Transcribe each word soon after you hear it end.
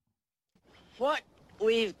What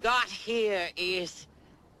we've got here is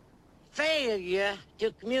failure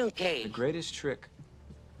to communicate. The greatest trick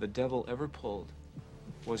the devil ever pulled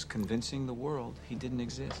was convincing the world he didn't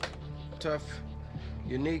exist. Tough,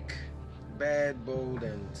 unique, bad, bold,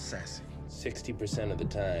 and sassy. 60% of the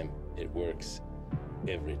time, it works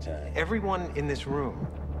every time. Everyone in this room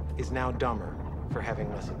is now dumber for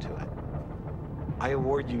having listened to it. I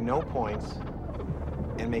award you no points,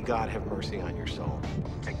 and may God have mercy on your soul.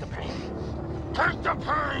 Take the pain. Take the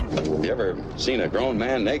pain! You ever seen a grown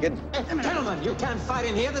man naked? Gentlemen, you can't fight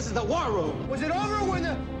in here. This is the war room. Was it over when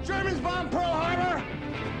the Germans bombed Pearl Harbor?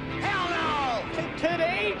 Hell no!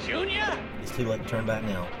 Today, Junior? It's too late to turn back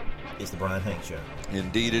now. It's the Brian Hanks Show.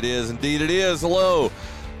 Indeed it is. Indeed it is. Hello.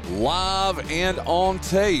 Live and on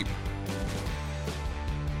tape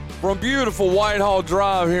from beautiful Whitehall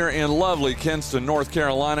Drive here in lovely Kinston, North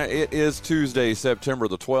Carolina. It is Tuesday, September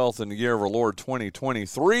the 12th in the year of our Lord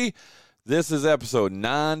 2023. This is episode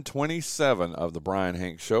 927 of the Brian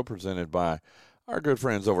Hanks Show, presented by our good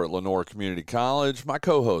friends over at Lenore Community College. My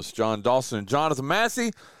co-hosts, John Dawson and Jonathan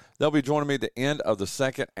Massey, they'll be joining me at the end of the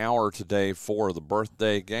second hour today for the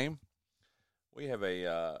birthday game. We have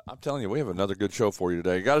I'm telling you, we have another good show for you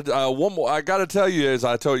today. One more. I got to tell you, as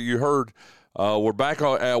I told you, you heard, we're back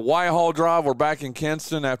at Whitehall Drive. We're back in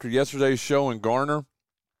Kinston after yesterday's show in Garner.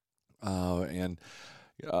 And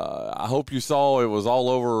I hope you saw it was all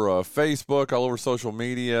over Facebook, all over social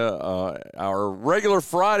media. Our regular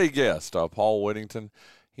Friday guest, Paul Whittington,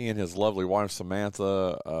 he and his lovely wife,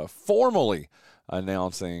 Samantha, formally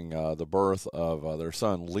announcing the birth of their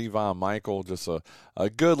son, Levi Michael, just a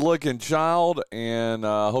good-looking child, and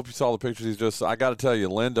I hope you saw the pictures. I got to tell you,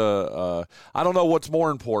 Linda, I don't know what's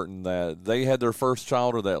more important, that they had their first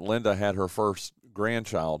child or that Linda had her first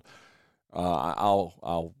grandchild.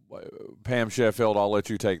 I'll Pam Sheffield, I'll let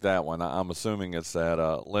you take that one. I'm assuming it's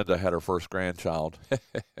that Linda had her first grandchild.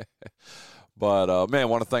 But, man, I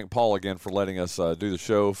want to thank Paul again for letting us do the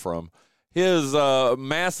show from his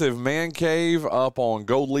massive man cave up on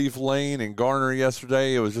Gold Leaf Lane in Garner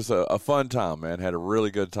yesterday. It was just a fun time, man. Had a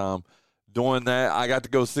really good time doing that. I got to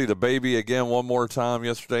go see the baby again one more time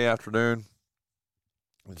yesterday afternoon.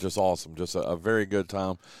 It's just awesome. Just a very good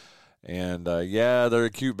time. And, yeah, there are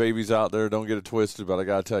cute babies out there. Don't get it twisted, but I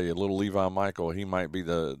got to tell you, little Levi Michael, he might be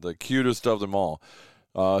the cutest of them all.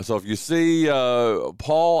 So if you see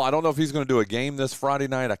Paul, I don't know if he's going to do a game this Friday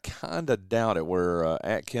night. I kind of doubt it. We're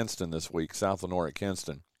at Kinston this week, South Lenore at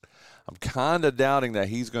Kinston. I'm kind of doubting that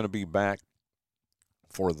he's going to be back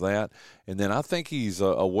for that. And then I think he's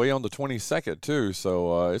away on the 22nd, too.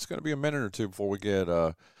 So it's going to be a minute or two before we get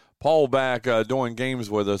Paul back doing games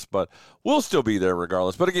with us. But we'll still be there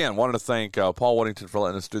regardless. But, again, wanted to thank Paul Whittington for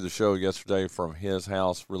letting us do the show yesterday from his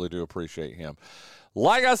house. Really do appreciate him.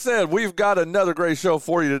 Like I said, we've got another great show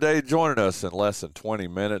for you today. Joining us in less than 20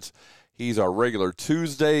 minutes, he's our regular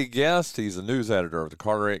Tuesday guest. He's the news editor of the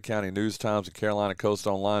Carteret County News Times and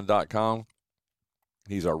CarolinaCoastOnline.com.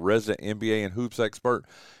 He's our resident NBA and hoops expert.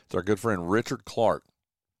 It's our good friend Richard Clark.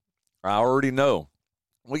 I already know.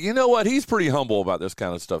 Well, you know what? He's pretty humble about this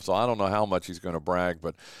kind of stuff, so I don't know how much he's going to brag,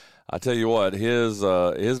 but I tell you what, his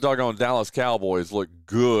doggone Dallas Cowboys look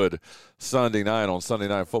good Sunday night on Sunday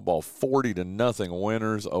Night Football, 40-0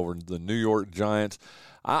 winners over the New York Giants.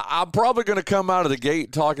 I'm probably going to come out of the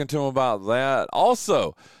gate talking to him about that.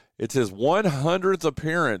 Also, it's his 100th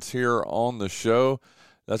appearance here on the show.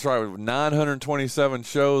 That's right, 927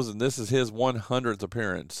 shows, and this is his 100th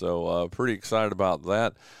appearance. So pretty excited about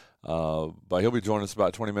that. But he'll be joining us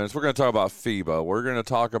about 20 minutes. We're going to talk about FIBA. We're going to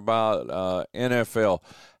talk about NFL.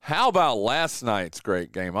 How about last night's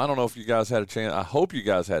great game? I don't know if you guys had a chance. I hope you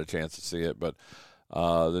guys had a chance to see it. But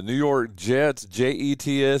the New York Jets,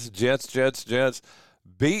 Jets,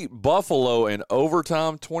 beat Buffalo in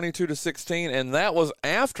overtime 22-16. And that was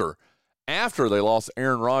after they lost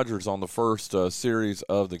Aaron Rodgers on the first series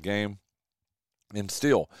of the game. And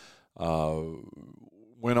still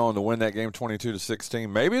went on to win that game 22-16.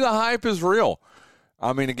 Maybe the hype is real.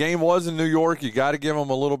 I mean, the game was in New York. You got to give them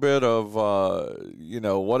a little bit of,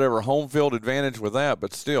 whatever home field advantage with that.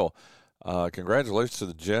 But still, congratulations to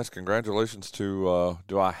the Jets. Congratulations to,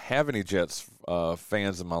 do I have any Jets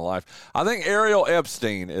fans in my life? I think Ariel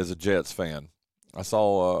Epstein is a Jets fan. I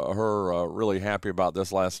saw her really happy about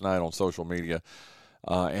this last night on social media.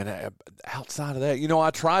 And outside of that,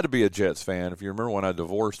 I try to be a Jets fan. If you remember when I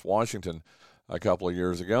divorced Washington a couple of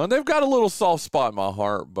years ago, and they've got a little soft spot in my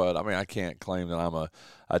heart, but I mean, I can't claim that I'm a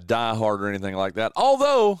diehard or anything like that.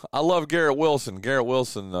 Although I love Garrett Wilson. Garrett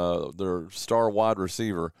Wilson, their star wide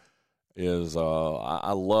receiver, is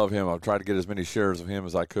I love him. I've tried to get as many shares of him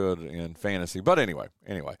as I could in fantasy. But anyway,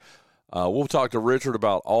 we'll talk to Richard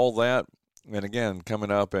about all that. And again,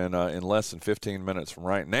 coming up in less than 15 minutes from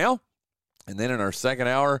right now. And then in our second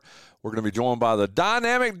hour, we're going to be joined by the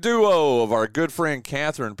dynamic duo of our good friend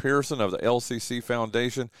Catherine Pearson of the LCC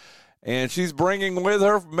Foundation. And she's bringing with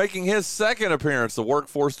her, making his second appearance, the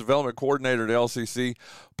Workforce Development Coordinator at LCC,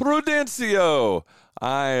 Prudencio.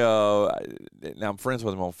 Now I'm friends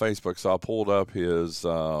with him on Facebook, so I pulled up his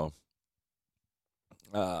full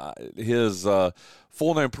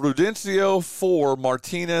name, Prudencio for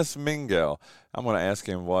Martinez Mingel. I'm going to ask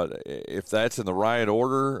him if that's in the right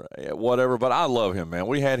order, whatever. But I love him, man.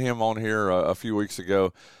 We had him on here a few weeks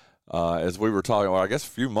ago as we were talking, well, I guess a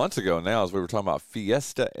few months ago now, as we were talking about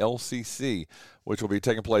Fiesta LCC, which will be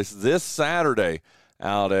taking place this Saturday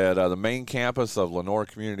out at the main campus of Lenore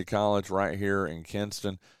Community College right here in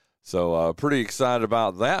Kinston. So pretty excited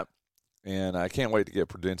about that. And I can't wait to get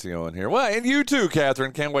Prudencio in here. Well, and you too,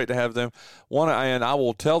 Catherine. Can't wait to have them. And I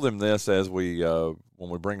will tell them this as we when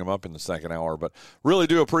we bring them up in the second hour. But really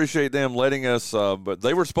do appreciate them letting us. But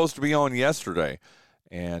they were supposed to be on yesterday,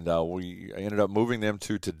 and we ended up moving them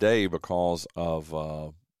to today because of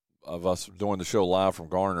us doing the show live from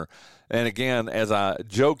Garner. And again, as I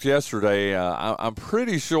joked yesterday, I'm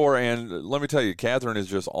pretty sure. And let me tell you, Catherine is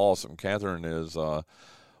just awesome. Catherine is.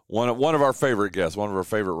 One of our favorite guests, one of our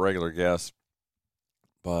favorite regular guests.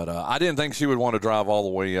 But I didn't think she would want to drive all the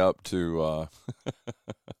way up to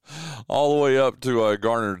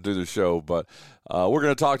Garner to do the show. But we're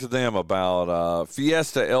going to talk to them about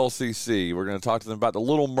Fiesta LCC. We're going to talk to them about the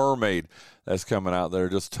Little Mermaid that's coming out there.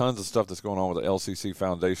 Just tons of stuff that's going on with the LCC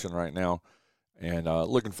Foundation right now, and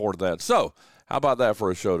looking forward to that. So how about that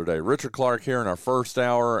for a show today? Richard Clark here in our first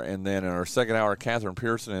hour, and then in our second hour, Catherine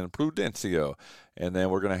Pearson and Prudencio. And then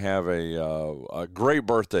we're going to have a great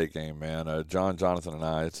birthday game, man. John, Jonathan, and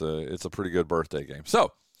I. It's a pretty good birthday game.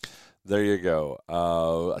 So there you go.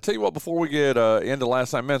 I'll tell you what, before we get into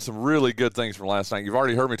last night, man, some really good things from last night. You've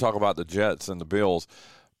already heard me talk about the Jets and the Bills,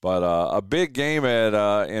 but a big game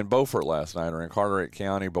in Beaufort last night, or in Carteret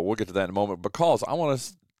County. But we'll get to that in a moment, because I want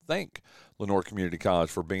to thank Lenore Community College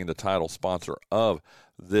for being the title sponsor of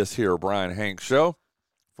this here Brian Hanks Show.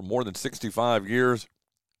 For more than 65 years,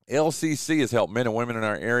 LCC has helped men and women in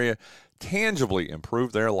our area tangibly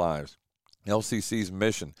improve their lives. LCC's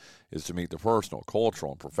mission is to meet the personal,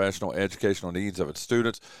 cultural, and professional educational needs of its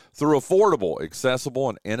students through affordable, accessible,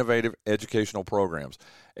 and innovative educational programs.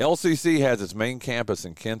 LCC has its main campus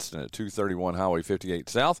in Kinston at 231 Highway 58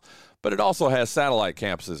 South, but it also has satellite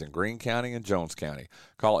campuses in Greene County and Jones County.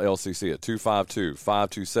 Call LCC at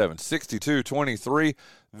 252-527-6223.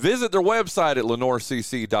 Visit their website at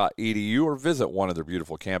lenorecc.edu, or visit one of their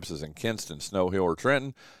beautiful campuses in Kinston, Snow Hill, or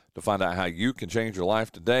Trenton to find out how you can change your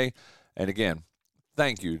life today. And again,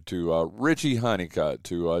 thank you to Richie Honeycutt,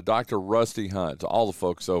 to Dr. Rusty Hunt, to all the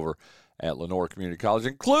folks over at Lenore Community College,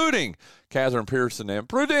 including Catherine Pearson and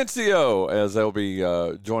Prudencio, as they'll be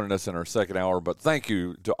joining us in our second hour. But thank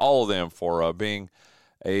you to all of them for being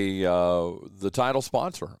the title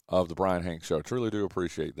sponsor of the Brian Hanks Show. Truly do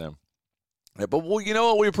appreciate them. But, well, you know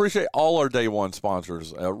what? We appreciate all our day one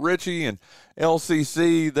sponsors. Richie and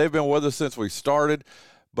LCC, they've been with us since we started.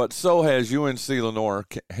 But so has UNC Lenore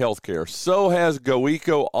Healthcare. So has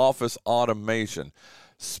GoEco Office Automation.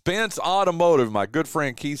 Spence Automotive, my good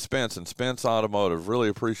friend Keith Spence and Spence Automotive. Really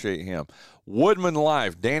appreciate him. Woodman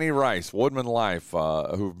Life, Danny Rice, Woodman Life,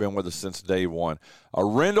 who've been with us since day one.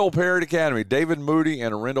 Arendelle Parrott Academy, David Moody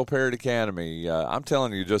and Arendelle Parrott Academy. I'm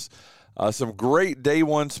telling you, just some great day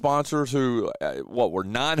one sponsors who, we're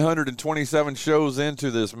 927 shows into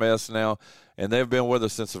this mess now, and they've been with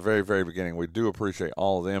us since the very, very beginning. We do appreciate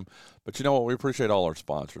all of them. But you know what? We appreciate all our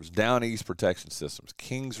sponsors. Down East Protection Systems,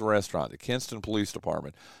 King's Restaurant, the Kinston Police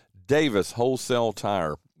Department, Davis Wholesale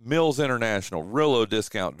Tire, Mills International, Rillo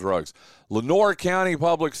Discount Drugs, Lenore County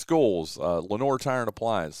Public Schools, Lenore Tire and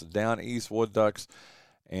Appliance, Down East Wood Ducks,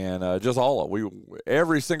 and just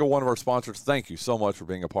every single one of our sponsors. Thank you so much for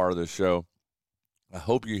being a part of this show. I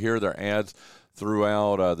hope you hear their ads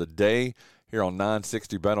throughout the day here on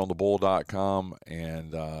 960betonthebull.com.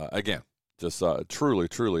 And again, just truly,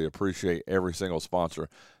 truly appreciate every single sponsor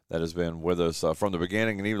that has been with us from the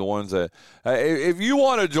beginning, and even the ones that, if you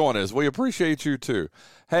want to join us, we appreciate you too.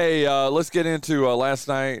 Hey, let's get into last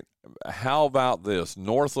night. How about this?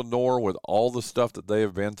 North Lenore, with all the stuff that they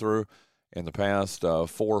have been through in the past 4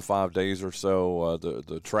 or 5 days or so,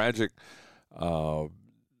 the tragic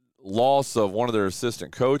loss of one of their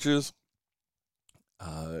assistant coaches.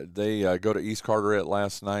 They go to East Carteret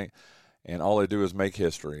last night, and all they do is make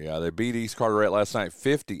history. They beat East Carteret last night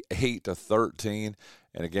 58-13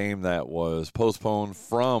 in a game that was postponed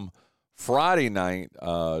from Friday night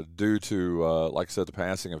due to, like I said, the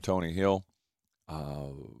passing of Tony Hill.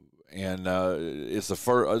 it's the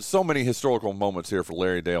first. So many historical moments here for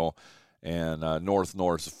Larry Dale and North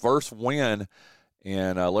North's first win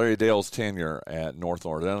in Larry Dale's tenure at North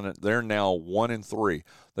North. They're now 1-3.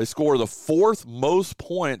 They score the fourth most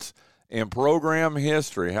points in program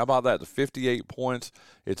history. How about that? The 58 points.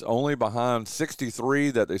 It's only behind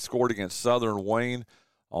 63 that they scored against Southern Wayne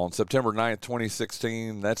on September 9th,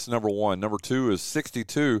 2016. That's number one. Number two is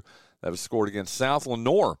 62 that was scored against South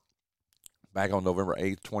Lenoir back on November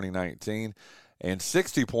 8th, 2019. And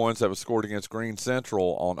 60 points that was scored against Green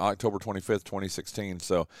Central on October 25th, 2016.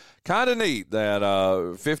 So kind of neat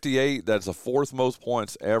that 58, that's the fourth most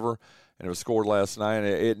points ever, and it was scored last night.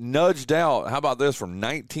 It nudged out, how about this, from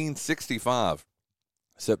 1965,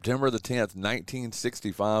 September the 10th,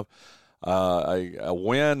 1965, a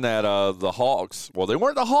win that the Hawks, well, they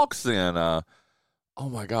weren't the Hawks then. Oh,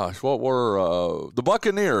 my gosh, what were the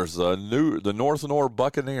Buccaneers, the North Lenoir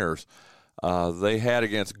Buccaneers. They had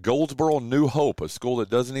against Goldsboro New Hope, a school that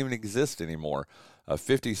doesn't even exist anymore, a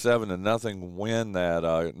 57-0 win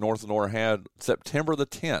that North Lenoir had September the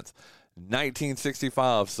 10th,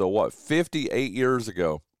 1965. So 58 years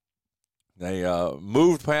ago. They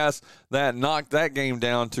moved past that, knocked that game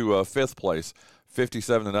down to fifth place,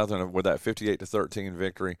 57-0 with that 58-13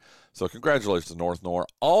 victory. So congratulations to North Lenoir.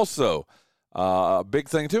 Also, a big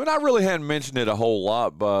thing, too, and I really hadn't mentioned it a whole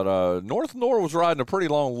lot, but North Lenoir was riding a pretty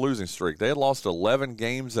long losing streak. They had lost 11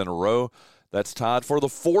 games in a row. That's tied for the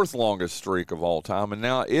fourth longest streak of all time, and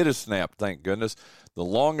now it has snapped, thank goodness. The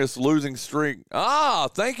longest losing streak.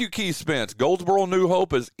 Thank you, Keith Spence. Goldsboro New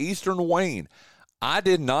Hope is Eastern Wayne. I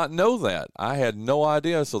did not know that. I had no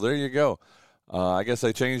idea, so there you go. I guess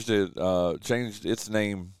they changed its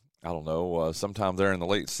name, I don't know, sometime there in the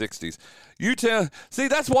late 60s. See,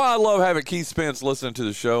 that's why I love having Keith Spence listening to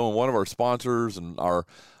the show, and one of our sponsors and our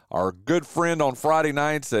good friend on Friday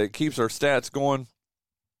nights that keeps our stats going.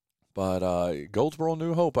 But Goldsboro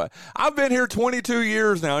New Hope, I've been here 22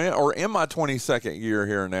 years now, or in my 22nd year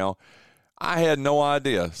here now. I had no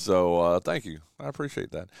idea, so thank you. I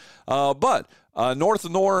appreciate that. But North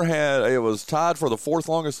Lenoir it was tied for the fourth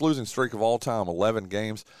longest losing streak of all time, 11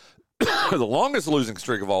 games. The longest losing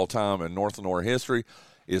streak of all time in North Lenoir history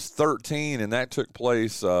is 13, and that took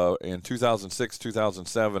place in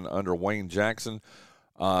 2006-2007 under Wayne Jackson.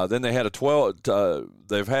 Then they had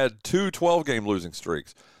they've had two 12-game losing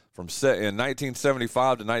streaks in 1975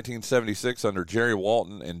 to 1976 under Jerry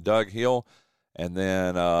Walton and Doug Hill, and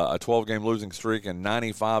then a 12-game losing streak in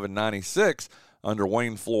 95 and 96 under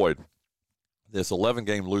Wayne Floyd. This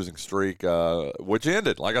 11-game losing streak, which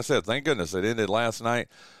ended, like I said, thank goodness it ended last night.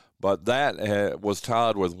 But that was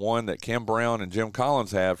tied with one that Kim Brown and Jim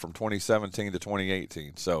Collins had from 2017 to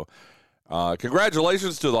 2018. So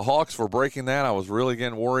congratulations to the Hawks for breaking that. I was really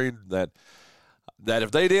getting worried that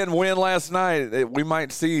if they didn't win last night, we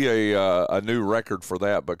might see a new record for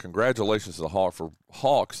that. But congratulations to the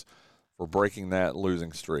Hawks for breaking that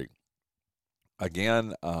losing streak.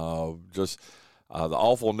 Again, just the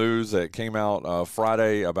awful news that came out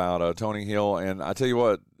Friday about Tony Hill. And I tell you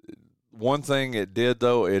what, one thing it did,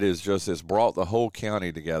 though, it's brought the whole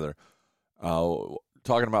county together.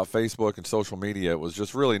 Talking about Facebook and social media, it was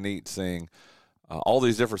just really neat seeing all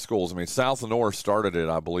these different schools. I mean, South Lenoir started it,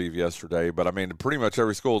 I believe, yesterday. But, I mean, pretty much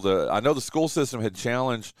every school. I know the school system had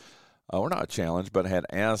challenged, or not challenged, but had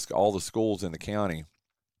asked all the schools in the county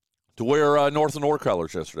to wear North Lenoir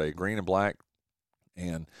colors yesterday, green and black.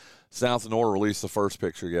 And South Lenoir released the first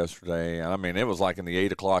picture yesterday. And, I mean, it was like in the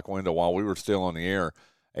 8 o'clock window while we were still on the air.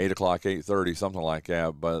 8 o'clock, 8:30, something like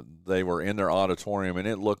that. But they were in their auditorium, and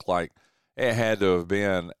it looked like it had to have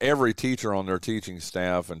been every teacher on their teaching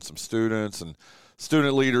staff and some students and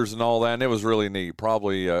student leaders and all that. And it was really neat.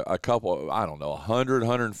 Probably a couple, 100,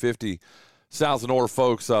 150 South Lenoir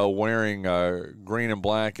folks wearing green and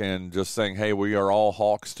black and just saying, hey, we are all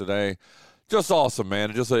Hawks today. Just awesome,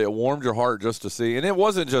 man. It warmed your heart just to see. And it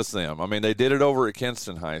wasn't just them. I mean, they did it over at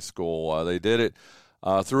Kinston High School. They did it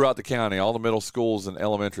throughout the county, all the middle schools and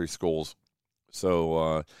elementary schools.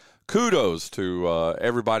 So kudos to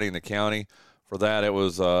everybody in the county for that. It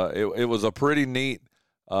was a pretty neat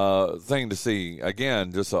thing to see.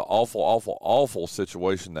 Again, just an awful, awful, awful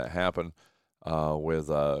situation that happened with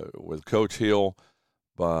Coach Hill.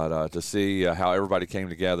 But to see how everybody came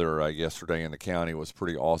together yesterday in the county was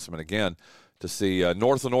pretty awesome. And again, to see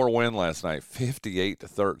North Lenoir win last night,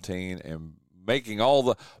 58-13, and making all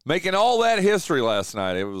that history last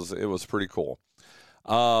night. It was pretty cool.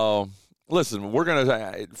 Listen, we're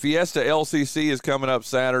gonna Fiesta LCC is coming up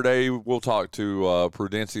Saturday. We'll talk to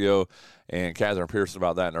Prudencio and Catherine Pearson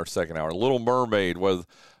about that in our second hour. Little Mermaid with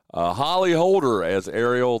Holly Holder as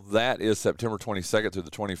Ariel. That is September 22nd through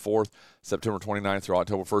the 24th, September 29th through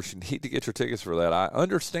October 1st. You need to get your tickets for that. I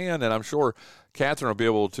understand, and I'm sure Catherine will be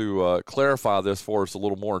able to clarify this for us a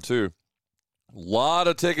little more, too. A lot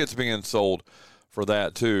of tickets being sold for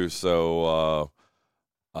that, too. So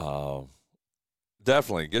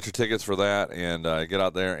definitely get your tickets for that and get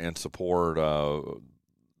out there and support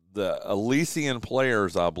the Elysian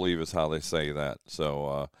Players, I believe is how they say that.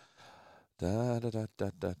 So, da, da, da, da,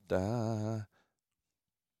 da,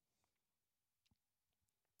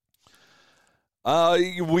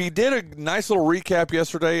 da. We did a nice little recap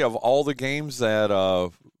yesterday of all the games that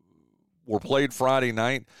were played Friday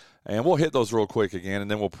night, and we'll hit those real quick again,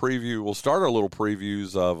 and then we'll start our little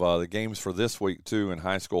previews of the games for this week, too, in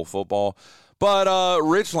high school football. But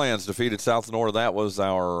Richlands defeated South Lenore. That was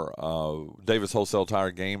our Davis Wholesale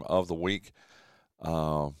Tire game of the week.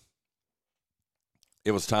 It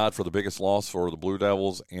was tied for the biggest loss for the Blue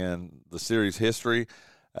Devils in the series history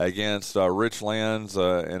against Richlands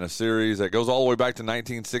in a series that goes all the way back to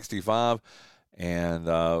 1965 and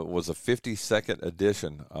was a 52nd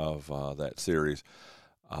edition of that series.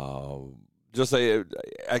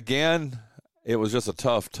 Again, it was just a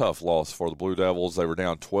tough loss for the Blue Devils. They were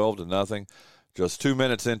down 12-0, just 2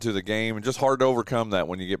 minutes into the game, and just hard to overcome that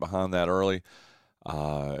when you get behind that early.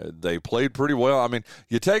 They played pretty well. I mean,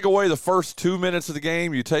 you take away the first 2 minutes of the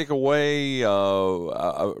game, you take away, 2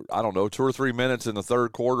 or 3 minutes in the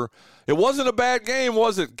third quarter. It wasn't a bad game,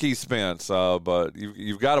 was it, Keith Spence? But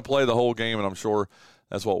you've got to play the whole game, and I'm sure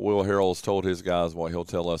that's what Will Harrell has told his guys, what he'll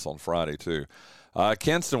tell us on Friday, too.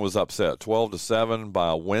 Kinston was upset 12-7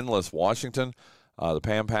 by a winless Washington. The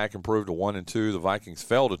Pam Pack improved to 1-2. The Vikings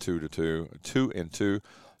fell to 2-2.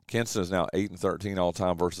 Kinston is now 8-13 all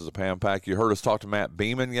time versus the Pam Pack. You heard us talk to Matt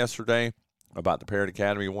Beeman yesterday about the Parrott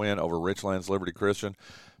Academy win over Richlands Liberty Christian.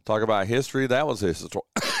 Talk about history. That was a historic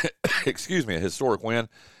win. It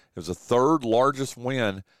was the third largest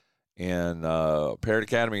win in Parrott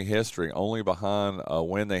Academy history, only behind a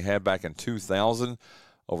win they had back in 2000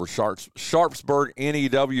 over Sharpsburg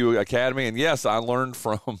NEW Academy. And yes, I learned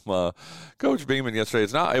from Coach Beeman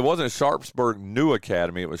yesterday. It wasn't Sharpsburg New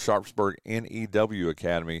Academy. It was Sharpsburg NEW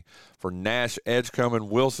Academy for Nash, Edgecombe,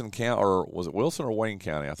 Wilson County, or was it Wilson or Wayne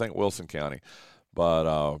County? I think Wilson County.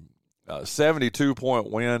 But 72-point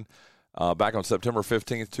win back on September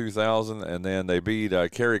 15th, 2000. And then they beat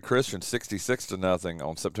Cary Christian 66-0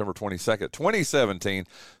 on September 22nd, 2017.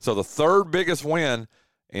 So the third biggest win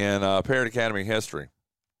in Parrott Academy history.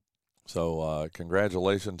 So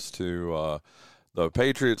congratulations to the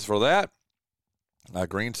Patriots for that.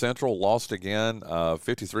 Green Central lost again,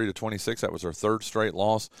 53-26. That was their third straight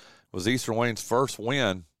loss. It was Eastern Wayne's first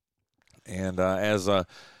win. And as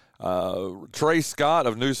Trey Scott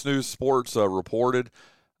of News Sports reported,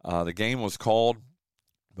 the game was called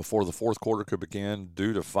before the fourth quarter could begin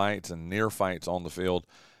due to fights and near fights on the field.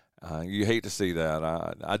 You hate to see that.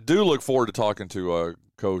 I do look forward to talking to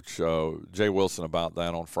Coach Jay Wilson about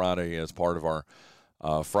that on Friday as part of our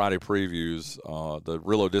Friday previews, the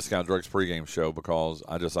Rillo Discount Drugs pregame show, because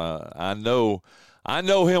I know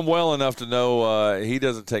him well enough to know he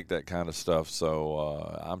doesn't take that kind of stuff. So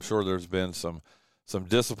I'm sure there's been some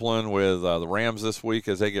discipline with the Rams this week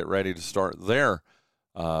as they get ready to start their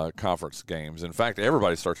conference games. In fact,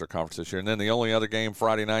 everybody starts their conference this year. And then the only other game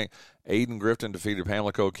Friday night, Aiden Grifton defeated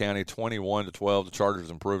Pamlico County 21-12. The Chargers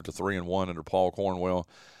improved to 3-1 under Paul Cornwell.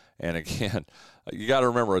 And again, you got to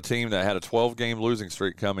remember a team that had a 12-game losing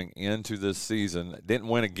streak coming into this season, didn't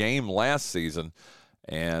win a game last season,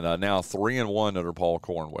 and now 3-1 under Paul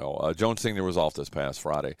Cornwell. Jones Senior was off this past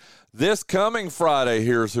Friday. This coming Friday,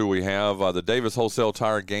 here's who we have. The Davis Wholesale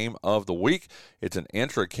Tire game of the week. It's an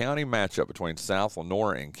intra-county matchup between South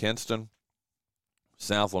Lenore and Kinston.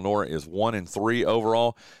 South Lenore is 1-3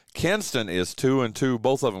 overall. Kinston is 2-2,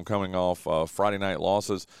 both of them coming off Friday night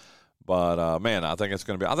losses. But man, I think it's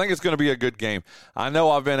going to be a good game. I know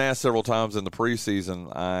I've been asked several times in the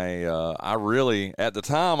preseason. I really, at the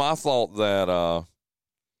time, I thought that.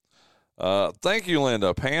 Thank you,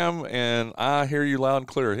 Linda. Pam, and I hear you loud and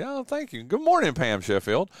clear. Yeah, thank you. Good morning, Pam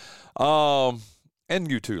Sheffield. And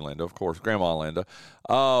you too, Linda, of course, Grandma Linda.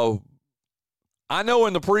 I know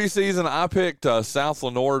in the preseason I picked South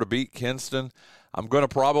Lenore to beat Kinston. I'm going to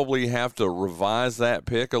probably have to revise that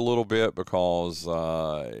pick a little bit because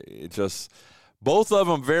both of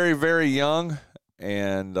them very, very young,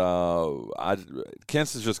 and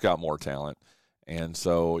Kinston's just got more talent. And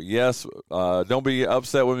so, yes, don't be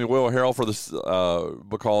upset with me, Will Harrell, for this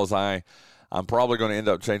because I'm probably going to end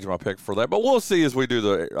up changing my pick for that. But we'll see as we do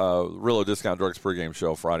the Rillo Discount Drugs pregame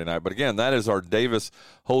show Friday night. But again, that is our Davis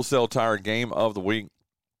Wholesale Tire game of the week.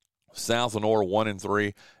 South Lenore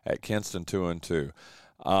 1-3 at Kinston 2-2.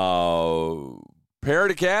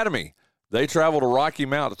 Parrott Academy, they travel to Rocky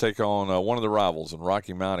Mount to take on one of the rivals in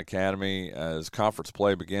Rocky Mount Academy as conference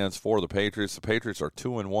play begins for the Patriots. The Patriots are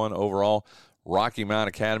 2-1 overall. Rocky Mount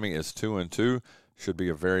Academy is 2-2. Should be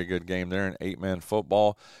a very good game there in 8-man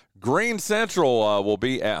football. Green Central will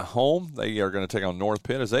be at home. They are going to take on North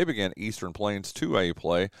Pitt as they begin Eastern Plains 2A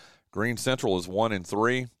play. Green Central is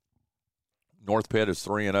 1-3. North Pitt is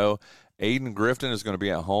 3-0. Aiden Grifton is going to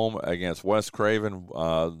be at home against West Craven.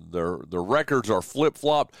 Their records are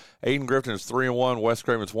flip-flopped. Aiden Grifton is 3-1. West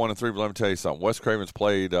Craven's 1-3. But let me tell you something. West Craven's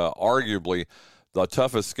played arguably the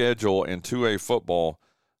toughest schedule in 2A football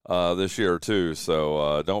this year too.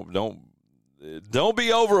 So don't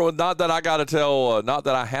be over. Not that I got to tell. Not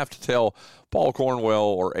that I have to tell Paul Cornwell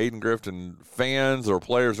or Aiden Grifton fans or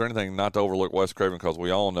players or anything not to overlook West Craven, because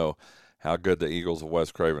we all know how good the Eagles of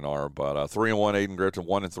West Craven are. But 3-1 Aiden Grifton,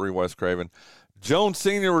 1-3 West Craven. Jones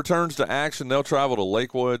Senior returns to action. They'll travel to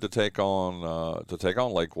Lakewood to take on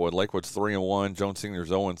Lakewood. Lakewood's 3-1. Jones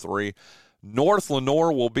Senior's 0-3. North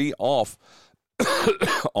Lenore will be off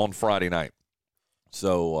on Friday night.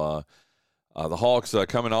 So the Hawks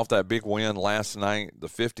coming off that big win last night, the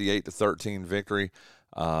 58-13 victory.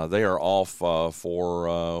 They are off for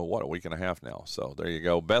a week and a half now. So there you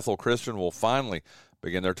go. Bethel Christian will finally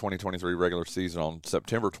begin their 2023 regular season on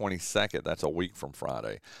September 22nd. That's a week from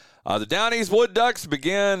Friday. The Down East Wood Ducks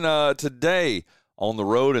begin today on the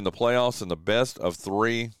road in the playoffs in the best of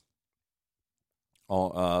three.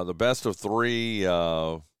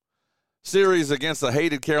 Series against the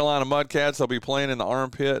hated Carolina Mudcats. They'll be playing in the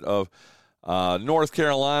armpit of North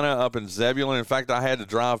Carolina up in Zebulon. In fact, I had to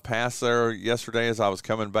drive past there yesterday as I was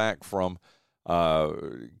coming back from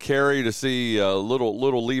Cary to see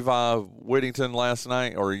little Levi Whittington last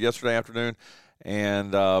night or yesterday afternoon.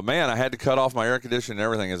 And, man, I had to cut off my air conditioning and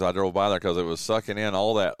everything as I drove by there because it was sucking in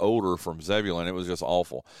all that odor from Zebulon. It was just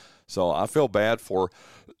awful. So I feel bad for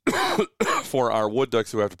our Wood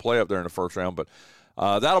Ducks who have to play up there in the first round. But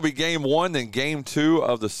that'll be game one. Then game two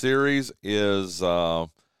of the series is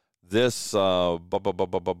is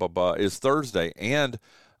Thursday. And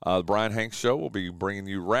the Brian Hanks Show will be bringing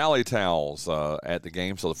you rally towels at the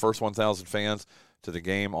game. So the first 1,000 fans to the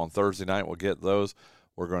game on Thursday night will get those.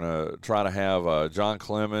 We're going to try to have John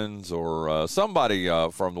Clemens or somebody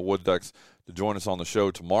from the Wood Ducks to join us on the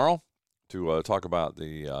show tomorrow to talk about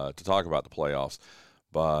the playoffs.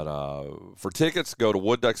 But for tickets, go to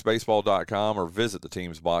woodducksbaseball.com or visit the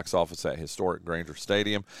team's box office at historic Granger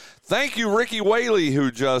Stadium. Thank you, Ricky Whaley,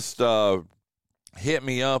 who just hit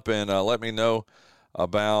me up and let me know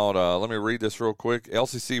about, let me read this real quick.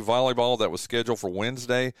 LCC volleyball that was scheduled for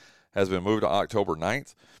Wednesday has been moved to October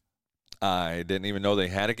 9th. I didn't even know they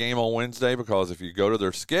had a game on Wednesday because if you go to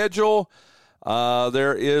their schedule,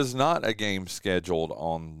 there is not a game scheduled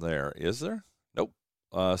on there. Is there? Nope.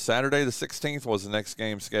 Saturday the 16th was the next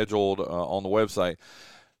game scheduled on the website.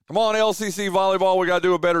 Come on, LCC volleyball. We got to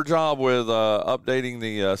do a better job with updating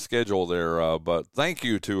the schedule there. But thank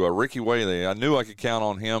you to Ricky Whaley. I knew I could count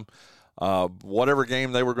on him. Whatever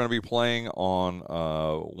game they were going to be playing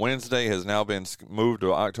on Wednesday has now been moved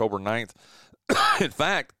to October 9th. In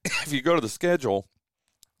fact, if you go to the schedule,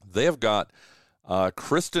 they've got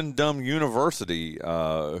Christendom University,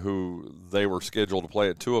 who they were scheduled to play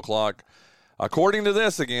at 2 o'clock, according to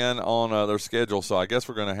this again, on their schedule. So I guess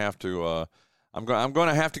we're going to have to I'm going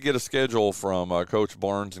to have to get a schedule from Coach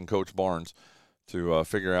Barnes and Coach Barnes to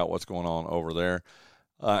figure out what's going on over there.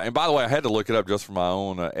 And by the way, I had to look it up just for my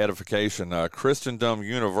own edification. Christendom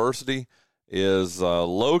University is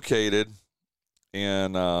located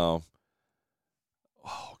in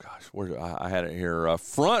where I had it here,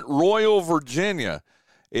 Front Royal, Virginia.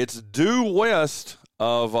 It's due west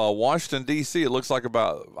of Washington, D.C. It looks like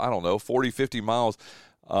about, 40, 50 miles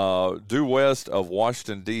due west of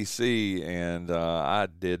Washington, D.C., and I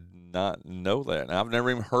did not know that. And I've never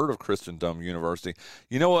even heard of Christendom University.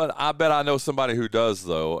 You know what? I bet I know somebody who does,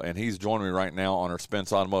 though, and he's joining me right now on our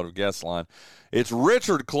Spence Automotive guest line. It's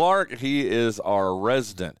Richard Clark. He is our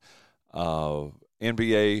resident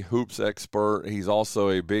NBA hoops expert. He's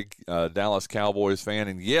also a big Dallas Cowboys fan.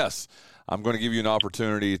 And, yes, I'm going to give you an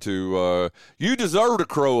opportunity to you deserve to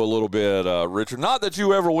crow a little bit, Richard. Not that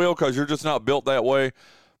you ever will because you're just not built that way.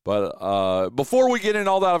 But before we get into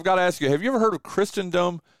all that, I've got to ask you, have you ever heard of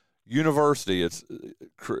Christendom University? It's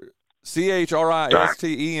Christendom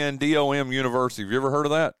University. Have you ever heard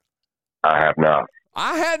of that? I have not.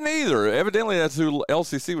 I hadn't either. Evidently, that's who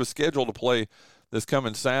LCC was scheduled to play this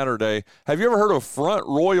coming Saturday. Have you ever heard of Front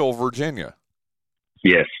Royal, Virginia?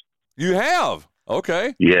 Yes. You have?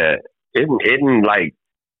 Okay. Yeah. Isn't like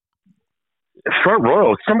Front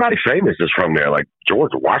Royal, somebody famous is from there, like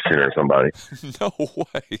George Washington or somebody. No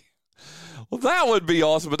way. Well, that would be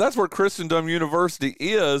awesome, but that's where Christendom University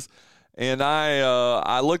is, and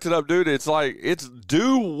I looked it up, dude. It's like it's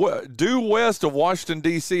due west of Washington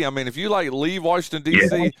D.C. I mean, if you like leave Washington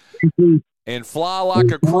D.C. and fly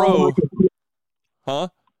like a crow, huh?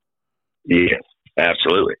 Yes,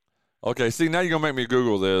 absolutely. Okay, see, now you're gonna make me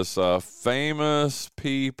Google this. Famous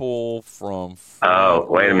people from. Oh,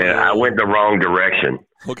 wait a minute! I went the wrong direction.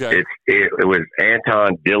 Okay, it was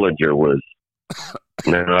Anton Dillinger was.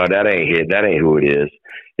 No, that ain't who it is.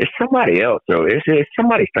 It's somebody else. So it's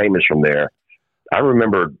somebody famous from there. I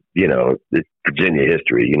remember, it's Virginia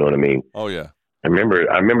history. You know what I mean? Oh yeah. I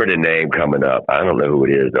remember the name coming up. I don't know who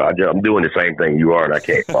it is. I'm doing the same thing you are, and I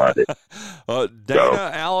can't find it.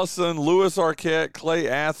 Dana Allison, Louis Arquette, Clay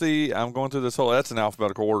Athey. I'm going through this whole. That's in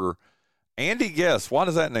alphabetical order. Andy Guess. Why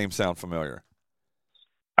does that name sound familiar?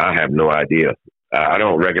 I have no idea. I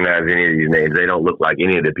don't recognize any of these names. They don't look like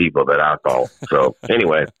any of the people that I saw. So,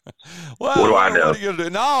 anyway, well, what do I know? What are you gonna do?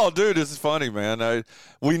 No, dude, this is funny, man.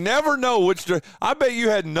 We never know which. I bet you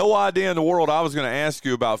had no idea in the world I was going to ask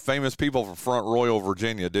you about famous people from Front Royal,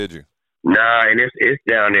 Virginia, did you? Nah, and it's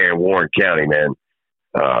down there in Warren County, man.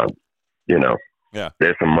 Yeah.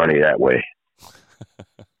 There's some money that way.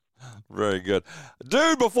 Very good.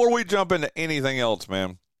 Dude, before we jump into anything else,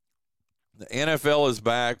 man, the NFL is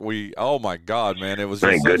back. Oh my God, man. It was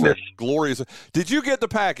just such a glorious. Did you get the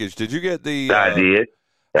package? Did you get the. I did.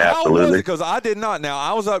 How was Absolutely. it? Because I did not. Now,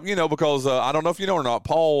 I was up, because I don't know if you know or not,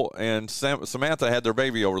 Paul and Samantha had their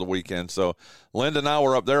baby over the weekend. So Linda and I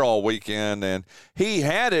were up there all weekend, and he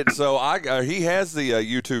had it. So he has the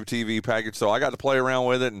YouTube TV package, so I got to play around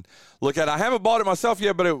with it and look at it. I haven't bought it myself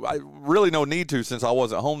yet, but I really no need to since I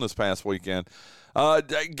wasn't home this past weekend.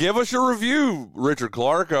 Give us your review, Richard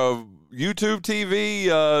Clark, of YouTube TV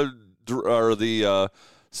or the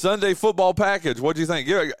Sunday football package. What'd you think?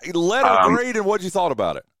 Letter grade and what you thought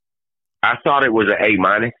about it. I thought it was an A-.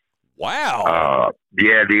 Wow.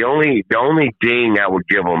 Yeah, the only ding I would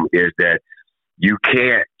give them is that you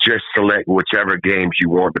can't just select whichever games you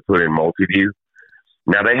want to put in multi-view.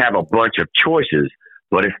 Now, they have a bunch of choices,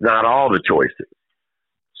 but it's not all the choices.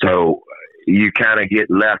 So you kind of get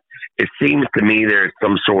left. It seems to me there's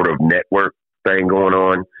some sort of network thing going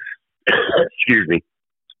on, excuse me,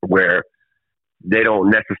 where they don't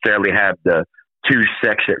necessarily have the two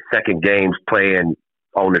second games playing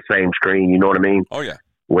on the same screen. You know what I mean? Oh, yeah.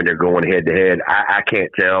 When they're going head to head. I can't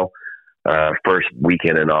tell first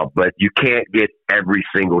weekend and all, but you can't get every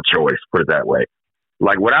single choice, put it that way.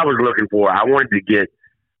 Like what I was looking for, I wanted to get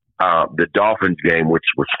the Dolphins game, which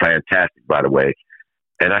was fantastic, by the way.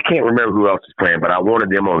 And I can't remember who else is playing, but I wanted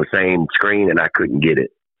them on the same screen, and I couldn't get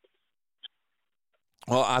it.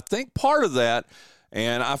 Well, I think part of that,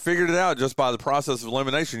 and I figured it out just by the process of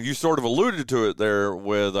elimination, you sort of alluded to it there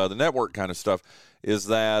with the network kind of stuff, is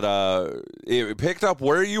that it picked up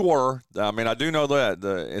where you were. I mean, I do know that.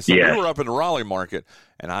 We were up in the Raleigh market,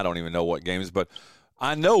 and I don't even know what games, but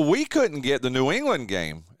I know we couldn't get the New England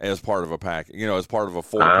game as part of a pack, as part of a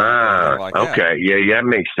 4-pack. Like okay. That. Yeah, that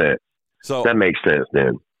makes sense. So that makes sense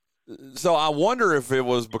then. So I wonder if it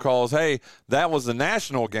was because, hey, that was the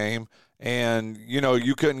national game, and,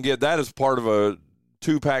 you couldn't get that as part of a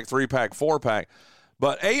 2-pack, 3-pack, 4-pack.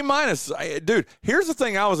 But A-, dude, here's the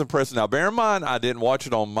thing I was impressed. Now, bear in mind, I didn't watch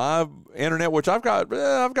it on my internet, which I've got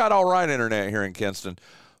all right internet here in Kinston.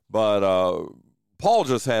 But Paul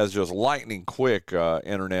just has lightning quick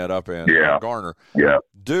internet up in Garner. Yeah.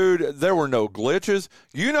 Dude, there were no glitches.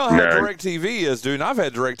 You know how DirecTV is, dude. And I've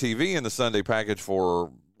had DirecTV in the Sunday package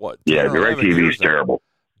for, what, 10 Yeah, or 11 DirecTV years is terrible.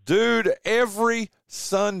 Dude, every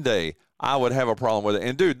Sunday I would have a problem with it.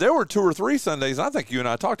 And, dude, there were 2 or 3 Sundays, and I think you and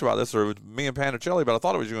I talked about this, or it was me and Panicelli, but I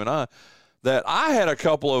thought it was you and I, that I had a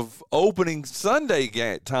couple of opening Sunday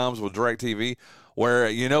times with DirecTV where,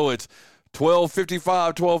 it's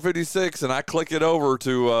 12:55, 12:56, and I click it over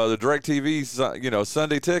to the DirecTV,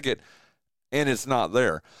 Sunday ticket, and it's not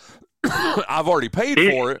there. I've already paid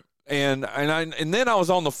for it, and then I was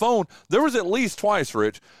on the phone. There was at least twice,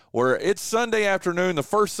 Rich, where it's Sunday afternoon, the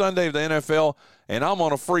first Sunday of the NFL, and I'm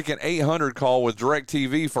on a freaking 800 call with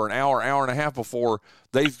DirecTV for an hour and a half before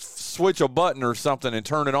they switch a button or something and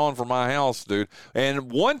turn it on for my house, dude.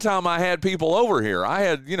 And one time I had people over here. I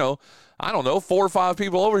had, I don't know, 4 or 5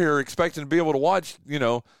 people over here expecting to be able to watch,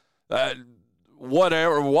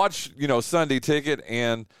 Sunday ticket,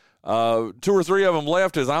 and 2 or 3 of them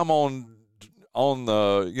left as I'm on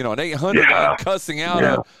the, an 800 line cussing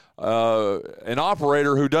out an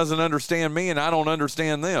operator who doesn't understand me and I don't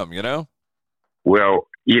understand them, Well,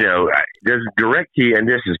 does DirecTV, and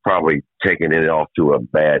this is probably taking it off to a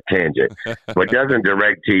bad tangent, but doesn't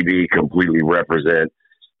DirecTV completely represent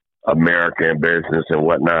American business and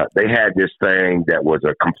whatnot? They had this thing that was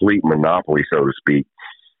a complete monopoly, so to speak,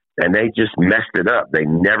 and they just messed it up. They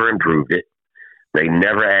never improved it. They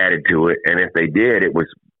never added to it. And if they did, it was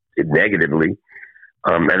negatively.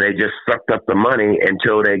 And they just sucked up the money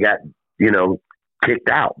until they got, kicked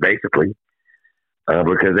out, basically,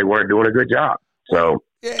 because they weren't doing a good job. So,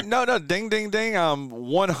 yeah, no, ding, ding, ding. I'm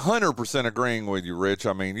 100% agreeing with you, Rich.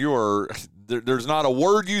 I mean, there's not a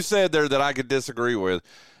word you said there that I could disagree with.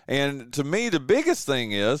 And to me, the biggest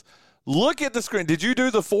thing is, look at the screen. Did you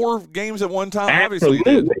do the 4 games at one time? Absolutely.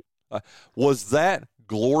 Obviously you did. Was that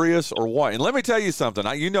glorious or what? And let me tell you something.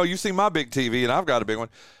 You see my big TV, and I've got a big one.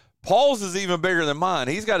 Paul's is even bigger than mine.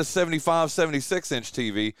 He's got a 75, 76-inch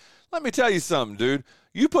TV. Let me tell you something, dude.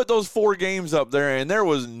 You put those 4 games up there, and there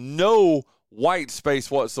was no white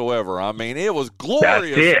space whatsoever. I mean, it was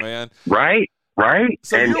glorious, man. Right.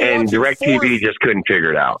 So and DirecTV just couldn't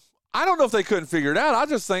figure it out. I don't know if they couldn't figure it out. I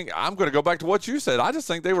just think, I'm going to go back to what you said. I just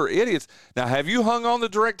think they were idiots. Now, have you hung on the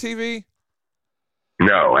DirecTV?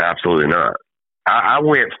 No, absolutely not. I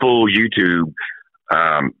went full YouTube.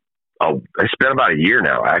 It's been about a year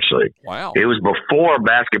now, actually. Wow. It was before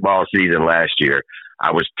basketball season last year.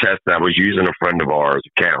 I was using a friend of ours'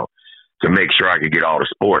 account to make sure I could get all the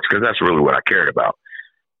sports, because that's really what I cared about.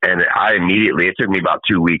 And it took me about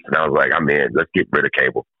 2 weeks, and I was like, I'm in. Let's get rid of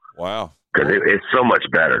cable. Wow. Because it's so much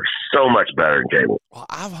better than cable. Well,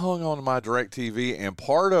 I've hung on to my DirecTV, and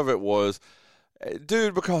part of it was,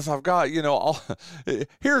 dude, because I've got,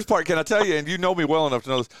 here's part, can I tell you, and you know me well enough to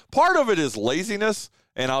know this, part of it is laziness,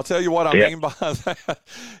 and I'll tell you what I mean by that,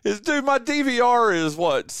 is, dude, my DVR is,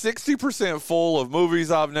 60% full of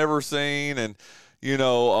movies I've never seen, and, of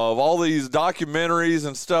all these documentaries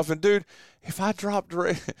and stuff, and, dude, if I drop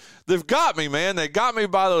they've got me, man. They got me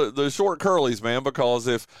by the short curlies, man, because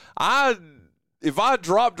if I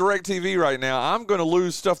drop DirecTV right now, I'm going to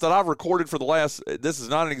lose stuff that I've recorded for the last, this is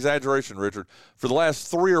not an exaggeration, Richard, for the last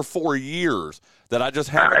 3 or 4 years that I just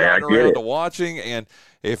haven't gotten around to watching. And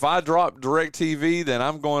if I drop DirecTV, then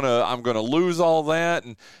I'm going to lose all that.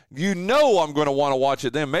 And I'm going to want to watch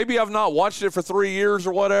it then. Maybe I've not watched it for 3 years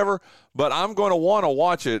or whatever, but I'm going to want to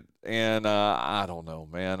watch it. And I don't know,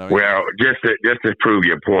 man. I mean, well, just to prove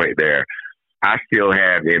your point there, I still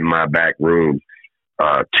have in my back room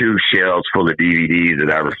 2 shelves full of DVDs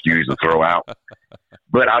that I refuse to throw out.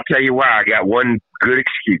 But I'll tell you why. I got one good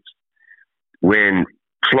excuse. When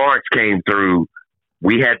Florence came through,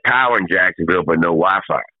 we had power in Jacksonville, but no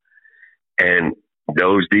Wi-Fi. And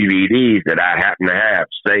those DVDs that I happen to have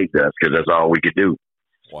saved us, because that's all we could do.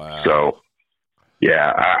 Wow. So,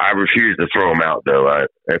 yeah, I refuse to throw them out, though. I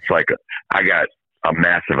got a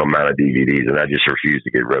massive amount of DVDs, and I just refuse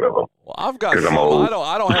to get rid of them. Well, I've got some.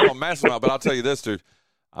 I don't have a massive amount, but I'll tell you this, dude.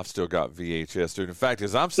 I've still got VHS, dude. In fact,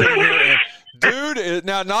 as I'm sitting here, dude,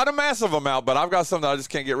 now not a massive amount, but I've got something I just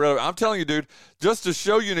can't get rid of. I'm telling you, dude, just to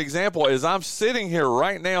show you an example, as I'm sitting here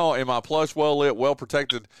right now in my plush, well-lit,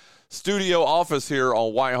 well-protected studio office here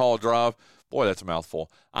on Whitehall Drive. Boy, that's a mouthful.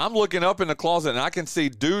 I'm looking up in the closet, and I can see,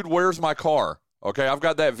 dude, where's my car? Okay, I've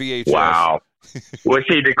got that VHS. Wow. Well,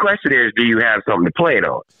 see, the question is, do you have something to play it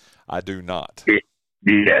on? I do not.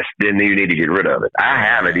 Yes, then you need to get rid of it. I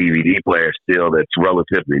have a DVD player still that's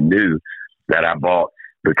relatively new that I bought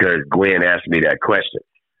because Gwen asked me that question.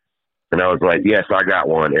 And I was like, yes, I got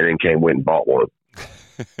one, and then went and bought one.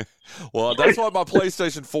 Well, that's what my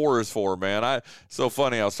PlayStation 4 is for, man. So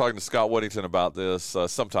funny, I was talking to Scott Whittington about this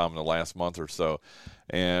sometime in the last month or so,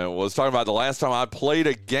 and was talking about the last time I played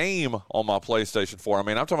a game on my PlayStation 4. I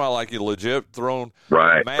mean, I'm talking about like you legit throwing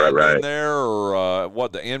Madden in there, or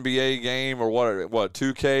the NBA game, or what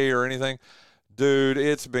 2K or anything. Dude,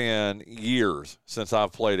 it's been years since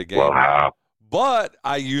I've played a game. Wow. But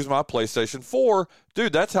I use my PlayStation 4.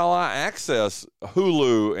 Dude, that's how I access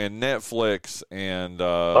Hulu and Netflix and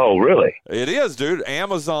oh, really? It is, dude.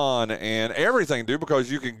 Amazon and everything, dude, because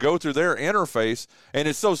you can go through their interface, and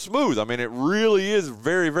it's so smooth. I mean, it really is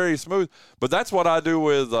very, very smooth. But that's what I do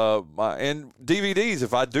with and DVDs.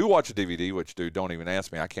 If I do watch a DVD, which, dude, don't even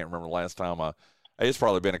ask me. I can't remember the last time it's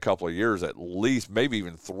probably been a couple of years at least, maybe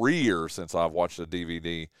even 3 years since I've watched a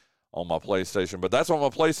DVD on my PlayStation. But that's what my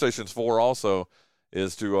PlayStation's for also,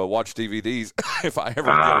 is to watch DVDs if I ever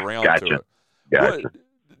get around to it. Gotcha.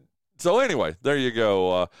 So anyway, there you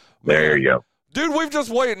go. There you go. Dude, we've just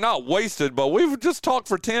not wasted, but we've just talked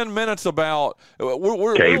for 10 minutes about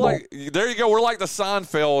we're like, there you go. We're like the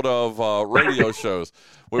Seinfeld of radio shows.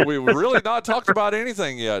 We really not talked about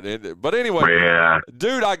anything yet. But anyway,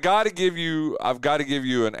 dude, I've got to give you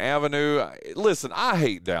an avenue. Listen, I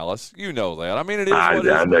hate Dallas. You know that. I mean, it is what it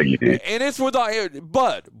is. I know you do. And it's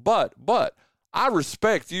but I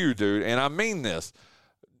respect you, dude, and I mean this.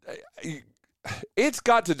 It's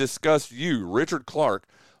got to disgust you, Richard Clark,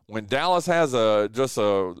 when Dallas has just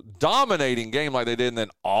a dominating game like they did, and then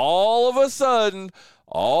all of a sudden,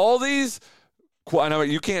 all these, I know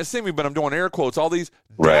you can't see me, but I'm doing air quotes, all these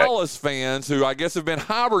Dallas fans who I guess have been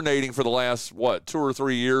hibernating for the last, 2 or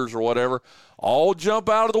 3 years or whatever, all jump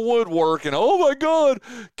out of the woodwork and, oh, my God,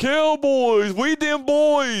 Cowboys, we them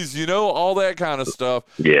boys, all that kind of stuff.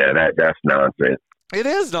 Yeah, that's nonsense. It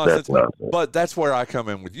is nonsense. But that's where I come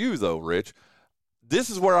in with you, though, Rich. This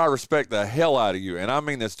is where I respect the hell out of you, and I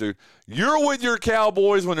mean this, dude. You're with your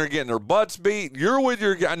Cowboys when they're getting their butts beat. You're with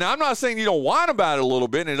your – now, I'm not saying you don't whine about it a little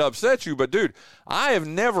bit and it upsets you, but, dude, I have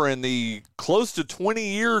never in the close to 20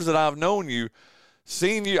 years that I've known you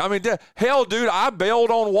seen you – I mean, hell, dude, I bailed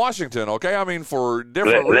on Washington, okay? I mean, for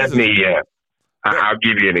different reasons. I'll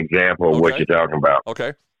give you an example of what you're talking about.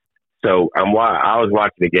 Okay. So I was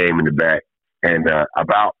watching the game in the back, and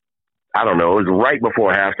I don't know, it was right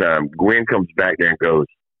before halftime. Gwen comes back there and goes,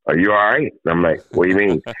 "Are you all right?" And I'm like, "What do you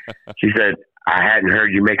mean?" She said, "I hadn't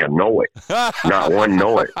heard you make a noise, not one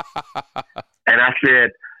noise." And I said,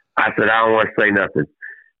 I don't want to say nothing.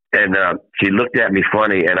 And she looked at me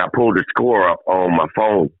funny, and I pulled the score up on my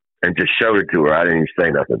phone and just showed it to her. I didn't even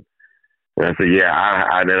say nothing. And I said,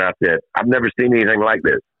 "Yeah." Then I said, "I've never seen anything like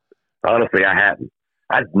this. Honestly, I hadn't.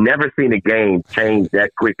 I've never seen a game change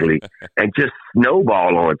that quickly and just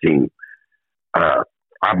snowball on a team.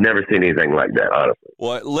 I've never seen anything like that, honestly."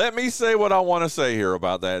 Well, let me say what I want to say here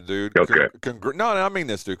about that, dude. Okay. No, I mean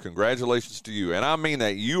this, dude. Congratulations to you. And I mean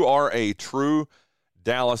that you are a true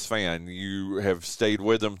Dallas fan. You have stayed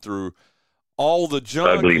with them through all the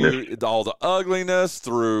junk, all the ugliness,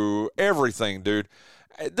 through everything, dude.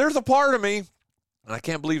 There's a part of me, and I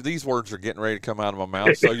can't believe these words are getting ready to come out of my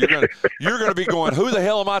mouth. So you're gonna be going, who the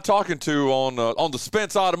hell am I talking to on the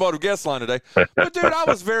Spence Automotive guest line today? But dude, I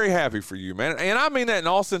was very happy for you, man, and I mean that in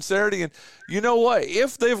all sincerity. And you know what?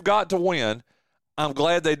 If they've got to win, I'm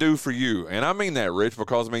glad they do for you. And I mean that, Rich,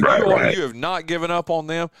 because, I mean, you have not given up on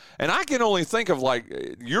them. And I can only think of, like,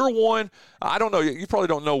 you're one, I don't know, you probably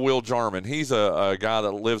don't know Will Jarman. He's a guy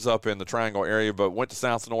that lives up in the Triangle area but went to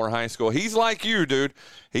South Sonora High School. He's like you, dude.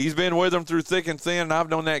 He's been with them through thick and thin, and I've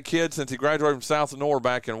known that kid since he graduated from South Sonora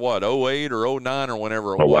back in, 08 or 09 or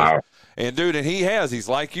whenever it was. Wow. And, dude, and he's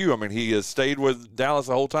like you. I mean, he has stayed with Dallas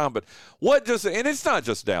the whole time. But and it's not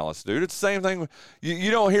just Dallas, dude. It's the same thing.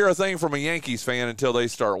 You don't hear a thing from a Yankees fan until they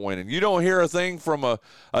start winning. You don't hear a thing from a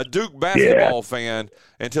Duke basketball fan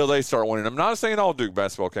until they start winning. I'm not saying all Duke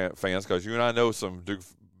basketball fans, because you and I know some Duke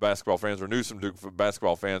basketball fans, or knew some Duke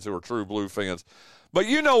basketball fans who are true blue fans. But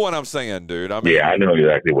you know what I'm saying, dude. I mean, yeah, I know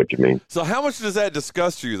exactly what you mean. So how much does that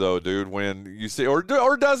disgust you, though, dude, when you see, or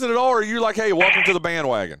does it at all? Or are you like, hey, welcome to the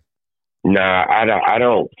bandwagon? Nah, I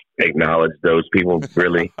don't acknowledge those people,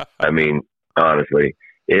 really. I mean, honestly,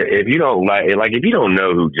 if you don't if you don't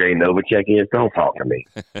know who Jay Novacek is, don't talk to me.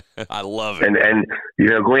 I love it. And you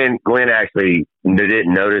know, Glenn actually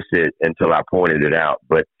didn't notice it until I pointed it out.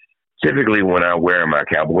 But typically, when I wear my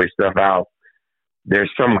Cowboy stuff out,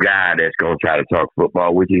 there's some guy that's going to try to talk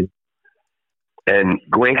football with you. And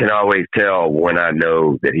Gwen can always tell when I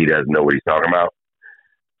know that he doesn't know what he's talking about.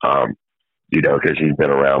 You know, because she's been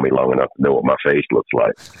around me long enough to know what my face looks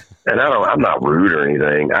like. And I'm not rude or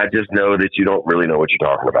anything. I just know that you don't really know what you're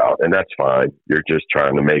talking about, and that's fine. You're just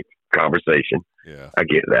trying to make conversation. Yeah, I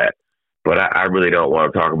get that. But I really don't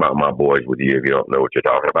want to talk about my boys with you if you don't know what you're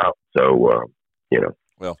talking about. So, you know.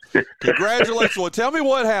 Well, congratulations. Well, tell me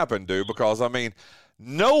what happened, dude, because, I mean,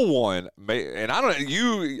 no one and I don't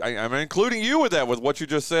know, I'm including you with that, with what you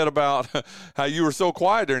just said about how you were so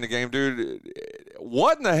quiet during the game, dude.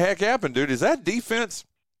 What in the heck happened, dude? Is that defense,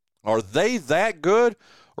 are they that good,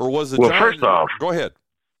 or was it? Well, first off, go ahead.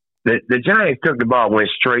 The Giants took the ball, went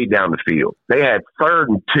straight down the field. They had 3rd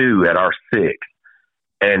and 2 at our 6,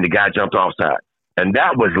 and the guy jumped offside. And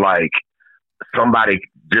that was like somebody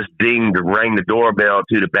just rang the doorbell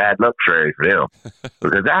to the bad luck fairy for them.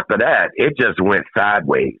 Because after that, it just went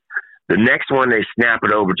sideways. The next one, they snap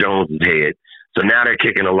it over Jones's head. So now they're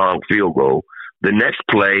kicking a long field goal. The next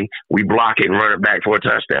play, we block it and run it back for a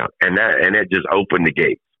touchdown. And that just opened the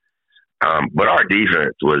gate. But our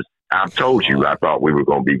defense was, I've told you, I thought we were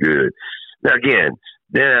going to be good. Now, again,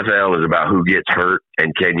 the NFL is about who gets hurt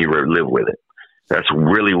and can you live with it. That's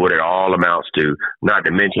really what it all amounts to. Not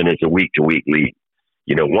to mention it's a week-to-week league.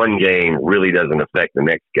 One game really doesn't affect the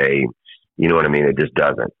next game. You know what I mean? It just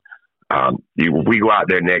doesn't. We go out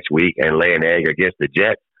there next week and lay an egg against the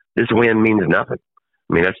Jets. This win means nothing.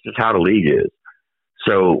 I mean, that's just how the league is.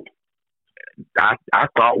 So I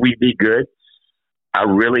thought we'd be good. I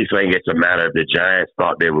really think it's a matter of the Giants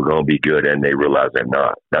thought they were going to be good and they realized they're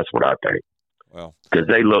not. That's what I think. Well, because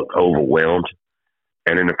they look overwhelmed.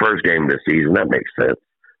 And in the first game of the season, that makes sense.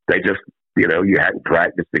 They just, you hadn't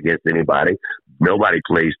practiced against anybody. Nobody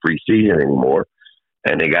plays preseason anymore.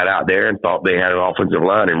 And they got out there and thought they had an offensive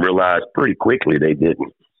line and realized pretty quickly they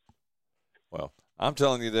didn't. Well, I'm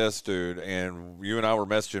telling you this, dude, and you and I were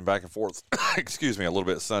messaging back and forth, excuse me, a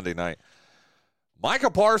little bit Sunday night. Micah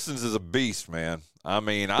Parsons is a beast, man. I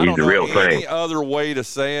mean, I don't know any other way to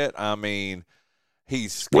say it. I mean,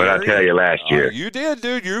 he's scary. What did I tell you last year? You did,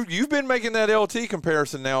 dude. You've been making that LT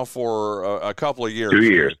comparison now for a couple of years. 2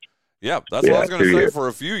 years. Dude. Yep, that's what I was going to say for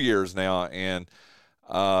a few years now. And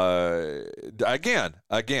again,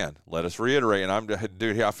 let us reiterate. And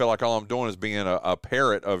I feel like all I'm doing is being a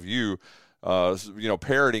parrot of you.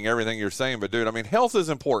 Parroting everything you're saying. But, dude, I mean, health is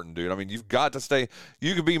important, dude. I mean, you've got to stay.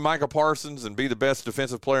 You could be Micah Parsons and be the best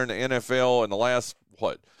defensive player in the NFL in the last,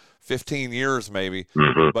 15 years maybe.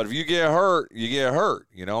 Mm-hmm. But if you get hurt, you get hurt.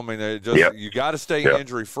 You got to stay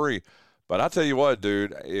injury-free. But I tell you what,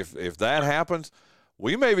 dude, if that happens,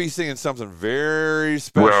 we may be seeing something very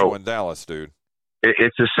special in Dallas, dude.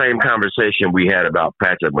 It's the same conversation we had about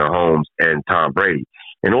Patrick Mahomes and Tom Brady.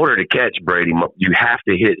 In order to catch Brady, you have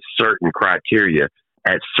to hit certain criteria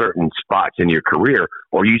at certain spots in your career,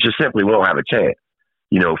 or you just simply won't have a chance.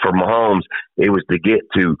 For Mahomes, it was to get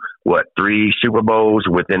to, 3 Super Bowls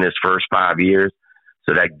within his first 5 years.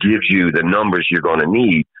 So that gives you the numbers you're going to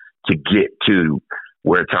need to get to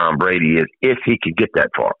where Tom Brady is, if he could get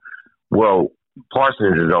that far. Well,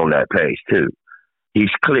 Parsons is on that pace, too.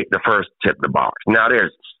 He's clicked the first tip the box. Now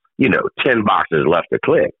there's, 10 boxes left to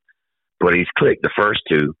click. But he's clicked the first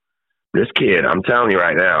 2. This kid, I'm telling you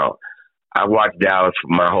right now, I watched Dallas for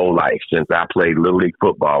my whole life since I played Little League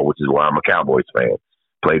football, which is why I'm a Cowboys fan.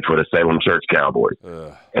 Played for the Salem Church Cowboys.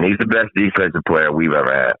 And he's the best defensive player we've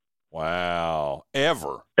ever had. Wow.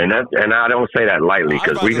 Ever. And I don't say that lightly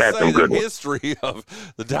because we've had some good ones. The history of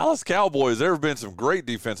the Dallas Cowboys, there have been some great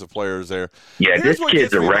defensive players there. Yeah, this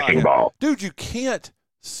kid's a wrecking ball. Dude, you can't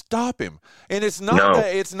stop him. And it's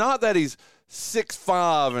not that he's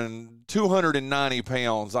 6'5" and 290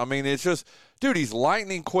 pounds. I mean, it's just, dude, he's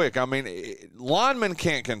lightning quick. I mean, linemen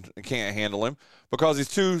can't handle him because he's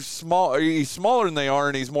too small. He's smaller than they are,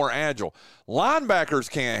 and he's more agile. Linebackers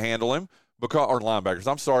can't handle him running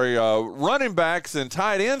backs and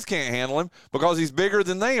tight ends can't handle him because he's bigger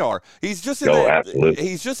than they are. He's just in absolutely.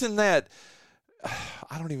 He's just in that.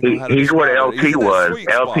 I don't even know how to. He's what LT was.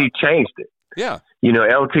 LT changed it. Yeah.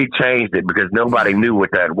 LT changed it because nobody knew what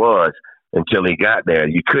that was until he got there.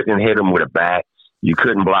 You couldn't hit him with a bat. You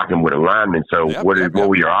couldn't block him with a lineman. So what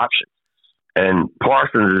were your options? And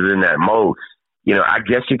Parsons is in that mode. I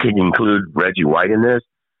guess you can include Reggie White in this,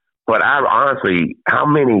 but honestly, how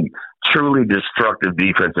many truly destructive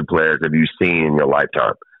defensive players have you seen in your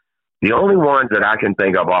lifetime? The only ones that I can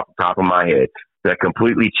think of off the top of my head that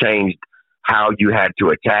completely changed how you had to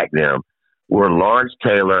attack them were Lawrence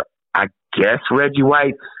Taylor, I guess Reggie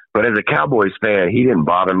White, but as a Cowboys fan, he didn't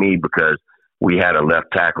bother me because we had a left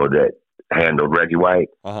tackle that handled Reggie White.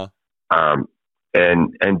 Uh-huh.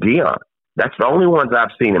 And Deion. That's the only ones I've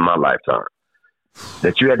seen in my lifetime.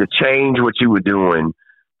 That you had to change what you were doing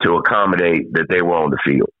to accommodate that they were on the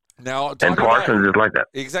field. Now, and Parsons is like that.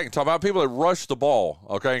 Exactly. Talk about people that rush the ball,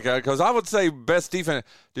 okay? Because I would say best defense,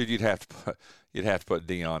 dude. You'd have to put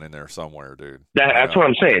Deion in there somewhere, dude. That's what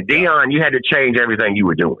I'm saying. Deion, you had to change everything you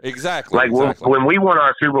were doing. Exactly. Like when we won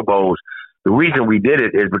our Super Bowls, the reason we did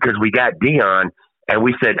it is because we got Deion, and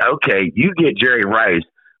we said, okay, you get Jerry Rice,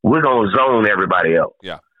 we're gonna zone everybody else.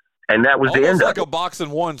 Yeah. And that was almost the end like of it. a box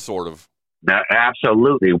and one, sort of. That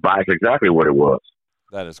absolutely, that's exactly what it was.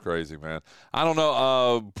 That is crazy, man. I don't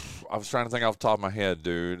know. I was trying to think off the top of my head,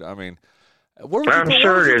 dude. I mean, I'm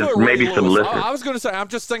sure there's maybe some listeners. I was going to say, I'm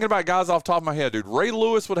just thinking about guys off the top of my head, dude. Ray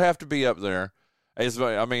Lewis would have to be up there.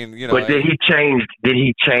 I mean, But did he change? Did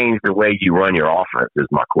he change the way you run your offense? Is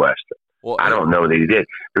my question. Well, I don't know that he did,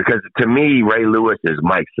 because to me, Ray Lewis is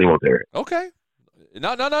Mike Singletary. Okay.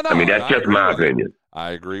 No. I mean, that's just my opinion.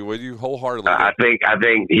 I agree with you wholeheartedly. I think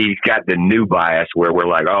he's got the new bias where we're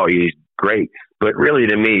like, oh, he's great, but really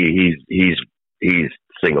to me, he's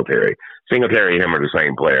Singletary. Singletary and him are the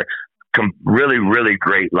same player. Really, really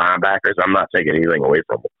great linebackers. I'm not taking anything away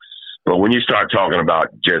from them, but when you start talking about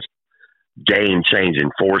just game-changing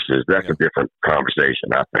forces, that's a different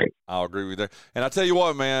conversation, I think. I'll agree with that. And I tell you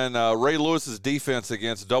what, man, Ray Lewis's defense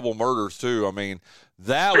against double murders too. I mean,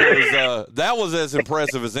 that was as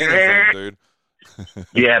impressive as anything, dude.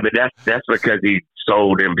 Yeah, but that's because he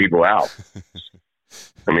sold them people out.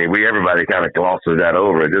 I mean, everybody kind of glosses that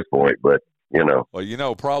over at this point, but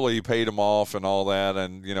Well, probably he paid them off and all that,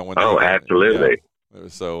 and when absolutely.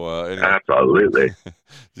 So anyway. Absolutely. Do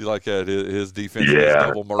you like that? His defense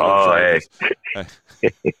double murder. Oh,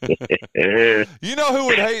 hey. You know who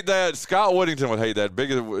would hate that? Scott Whittington would hate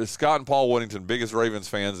that. Scott and Paul Whittington, biggest Ravens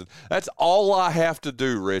fans. And that's all I have to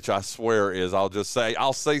do, Rich, I swear, is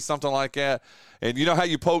I'll say something like that. And you know how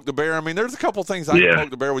you poke the bear? I mean, there's a couple things I can poke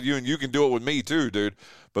the bear with you, and you can do it with me too, dude.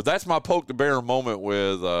 But that's my poke the bear moment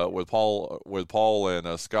with Paul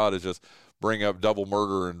and Scott, is just bring up double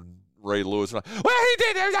murder and Ray Lewis. Well, he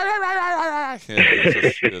did it.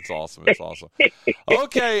 It's awesome. It's awesome.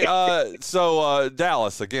 Okay, so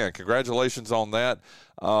Dallas, again, congratulations on that.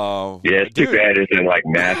 It's too bad it's in like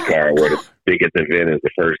NASCAR where the biggest event is the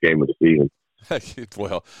first game of the season.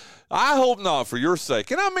 Well, I hope not, for your sake.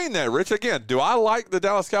 And I mean that, Rich. Again, do I like the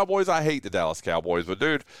Dallas Cowboys? I hate the Dallas Cowboys. But,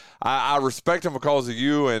 dude, I respect them because of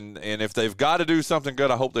you. And if they've got to do something good,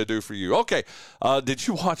 I hope they do for you. Okay, did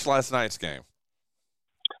you watch last night's game?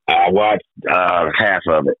 I watched half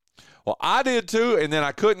of it. Well, I did too, and then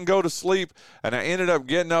I couldn't go to sleep, and I ended up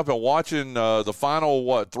getting up and watching the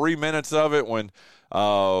final, 3 minutes of it when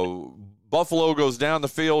Buffalo goes down the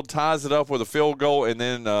field, ties it up with a field goal, and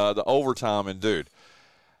then the overtime. And, dude,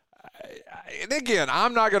 and again,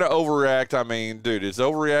 I'm not going to overreact. I mean, dude, it's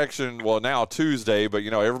overreaction, well, now Tuesday, but,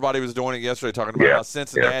 everybody was doing it yesterday, talking about how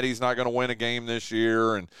Cincinnati's not going to win a game this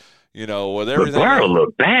year, and, with everything. The Burrow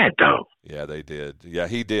looked bad, though. Yeah, they did. Yeah,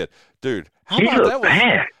 he did. Dude,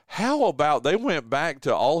 bad. How about they went back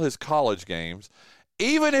to all his college games,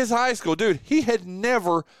 even his high school? Dude, he had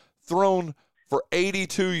never thrown for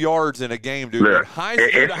 82 yards in a game, dude. Look,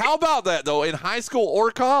 how about that, though, in high school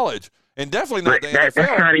or college? And definitely not the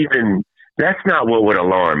NFL. That's not what would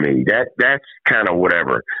alarm me. That's kind of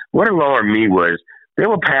whatever. What alarmed me was there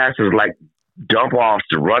were passes like dump offs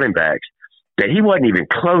to running backs that he wasn't even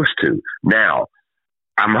close to. Now,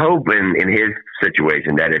 I'm hoping in his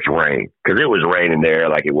situation that it's rain, because it was raining there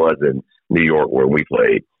like it was in New York where we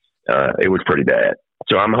played. It was pretty bad.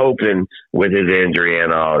 So I'm hoping with his injury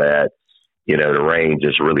and all that, the rain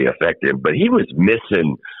just really affected him. But he was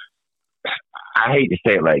missing. I hate to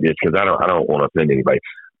say it like this because I don't want to offend anybody.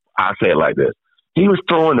 I say it like this: he was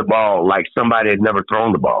throwing the ball like somebody had never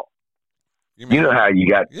thrown the ball. You know how you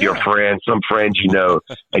got your friends, some friends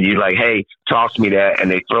and you're like, hey, toss me that,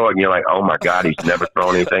 and they throw it, and you're like, oh, my God, he's never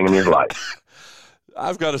thrown anything in his life.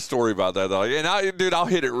 I've got a story about that, though. And, I'll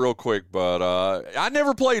hit it real quick, but I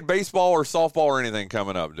never played baseball or softball or anything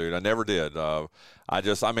coming up, dude. I never did. I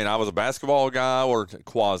was a basketball guy, or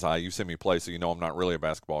quasi. You see me play, so I'm not really a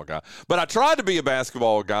basketball guy. But I tried to be a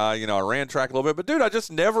basketball guy. I ran track a little bit. But, dude,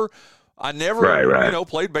 I never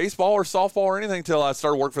played baseball or softball or anything until I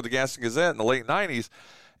started working for the Gaston Gazette in the late 90s,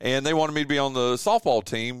 and they wanted me to be on the softball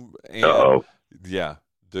team. And yeah,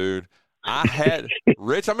 dude, I had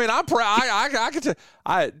Rich. I mean, I'm proud. I could tell.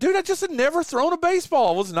 I just had never thrown a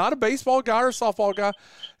baseball. I was not a baseball guy or a softball guy.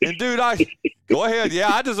 And dude, go ahead.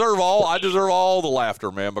 Yeah, I deserve all the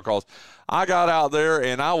laughter, man, because I got out there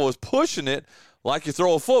and I was pushing it like you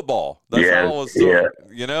throw a football. That's how I was throwing,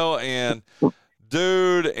 and.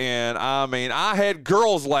 Dude, and I mean, I had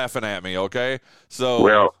girls laughing at me, okay?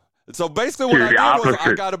 So basically what I did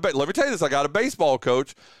was let me tell you this, I got a baseball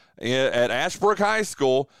coach at Ashbrook High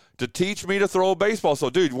School to teach me to throw a baseball. So,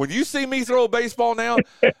 dude, when you see me throw a baseball now,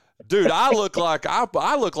 dude, I look like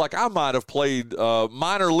I might have played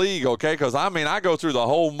minor league, okay? Because, I mean, I go through the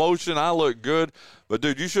whole motion. I look good. But,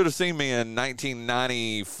 dude, you should have seen me in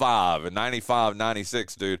 1995 and 95,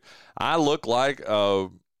 96, dude. I look like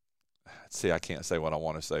see, I can't say what I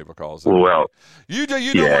want to say because you know what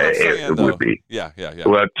I'm saying. It would be. Yeah.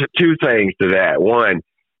 Well, two things to that. One,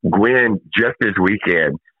 Gwen just this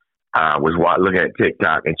weekend was looking at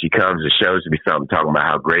TikTok, and she comes and shows me something talking about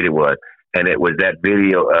how great it was, and it was that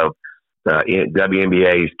video of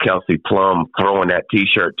WNBA's Kelsey Plum throwing that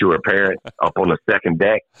T-shirt to her parents up on the second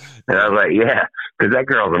deck, and I was like, yeah, because that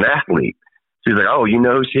girl's an athlete. She's like, oh,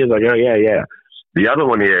 she's like, oh yeah. The other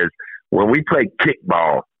one is when we played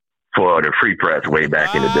kickball for the free press way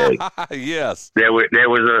back in the day. Yes. There was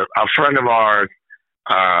a friend of ours,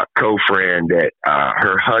 co-friend that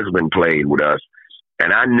her husband played with us.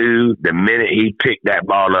 And I knew the minute he picked that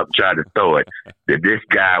ball up, tried to throw it, that this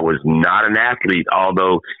guy was not an athlete,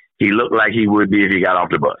 although he looked like he would be if he got off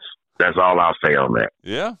the bus. That's all I'll say on that.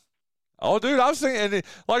 Yeah. Oh, dude, I've seen, and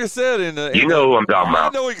like I said, you know who I'm talking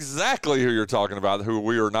about. I know exactly who you're talking about, who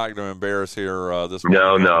we are not going to embarrass here this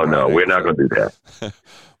morning. No, we're not going to do that.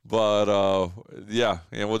 But, yeah,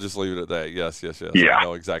 and we'll just leave it at that. Yes. Yeah. I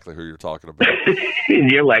know exactly who you're talking about.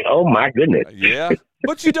 You're like, oh, my goodness. Yeah,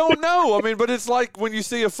 but you don't know. I mean, but it's like when you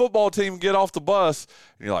see a football team get off the bus,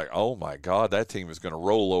 and you're like, oh, my God, that team is going to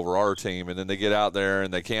roll over our team. And then they get out there,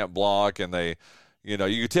 and they can't block, and they – you know,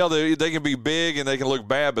 you can tell they can be big and they can look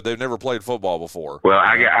bad, but they've never played football before. Well,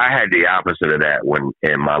 I had the opposite of that when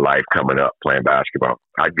in my life coming up playing basketball.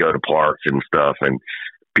 I'd go to parks and stuff, and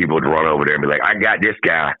people would run over there and be like, "I got this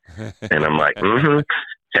guy," and I'm like, "Mm-hmm."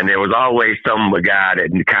 And there was always a guy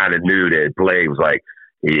that kind of knew that played was like,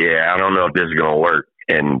 "Yeah, I don't know if this is gonna work."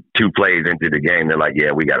 And 2 plays into the game, they're like,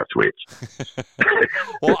 "Yeah, we got to switch."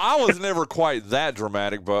 Well, I was never quite that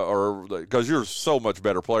dramatic, because you're so much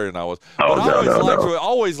better player than I was. Oh, but I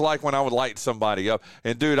always like when I would light somebody up.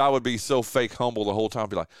 And, dude, I would be so fake humble the whole time.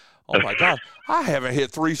 Be like, oh, my God, I haven't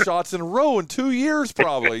hit 3 shots in a row in 2 years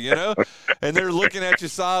probably, you know. And they're looking at you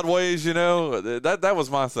sideways, you know. That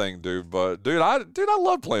was my thing, dude. But, dude, I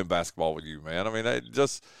love playing basketball with you, man. I mean, I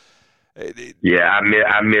miss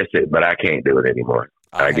it, but I can't do it anymore.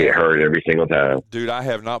 I get hurt every single time. Dude, I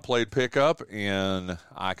have not played pickup, and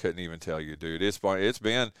I couldn't even tell you, dude. It's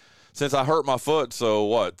been since I hurt my foot, so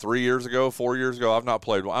what, 4 years ago, I've not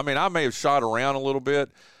played. I mean, I may have shot around a little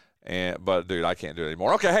bit, but, dude, I can't do it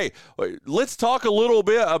anymore. Okay, hey, let's talk a little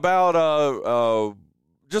bit about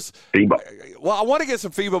just FIBA. Well, I want to get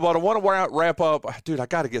some FIBA, but I want to wrap up. Dude, I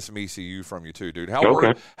got to get some ECU from you, too, dude. How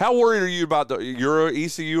worried are you about you're an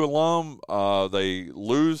ECU alum? They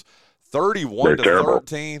lose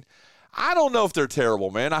 31-13. I don't know if they're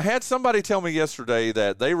terrible, man. I had somebody tell me yesterday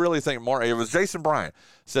that they really think it was Jason Bryant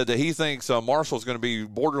said that he thinks Marshall's going to be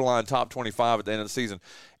borderline top 25 at the end of the season.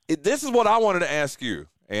 This is what I wanted to ask you,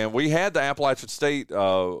 and we had the Appalachian State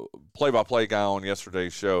play-by-play guy on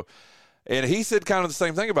yesterday's show, and he said kind of the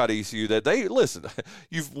same thing about ECU, that listen,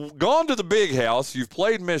 you've gone to the big house, you've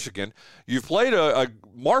played Michigan, you've played a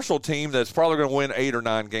Marshall team that's probably going to win 8 or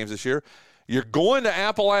 9 games this year. You're going to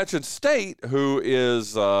Appalachian State, who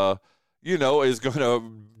is, is going to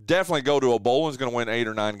definitely go to a bowl and is going to win 8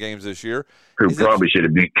 or 9 games this year. Who probably should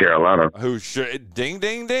have beat Carolina. Who should have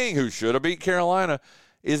beat Carolina.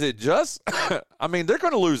 Is it just – I mean, they're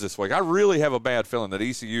going to lose this week. I really have a bad feeling that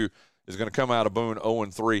ECU is going to come out of Boone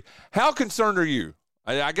 0-3. How concerned are you?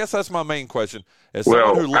 I guess that's my main question. As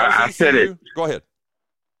someone who loves ECU, said it. Go ahead.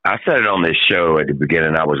 I said it on this show at the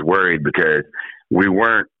beginning. I was worried because we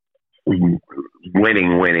weren't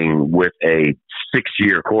winning with a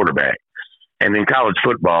 6-year quarterback. And in college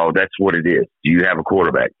football, that's what it is. You have a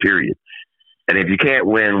quarterback, period. And if you can't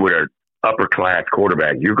win with an upper-class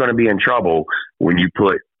quarterback, you're going to be in trouble when you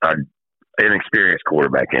put an inexperienced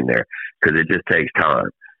quarterback in there, because it just takes time.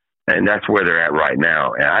 And that's where they're at right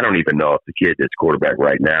now. And I don't even know if the kid that's quarterback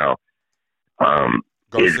right now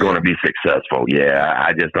is going to be successful. Yeah,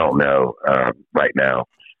 I just don't know right now.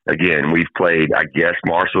 Again, we've played, I guess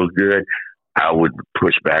Marshall's good. I would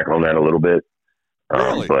push back on that a little bit.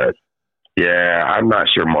 Really? But, yeah, I'm not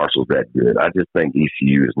sure Marshall's that good. I just think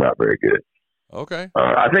ECU is not very good. Okay.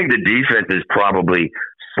 I think the defense is probably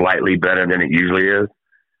slightly better than it usually is,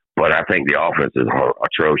 but I think the offense is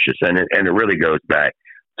atrocious. And it really goes back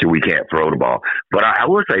to we can't throw the ball. But I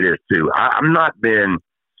will say this, too. I'm not been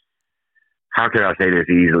 – how can I say this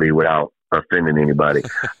easily without offending anybody?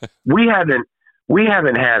 We haven't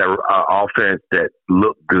had an offense that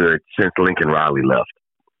looked good since Lincoln Riley left.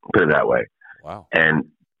 Put it that way. Wow. And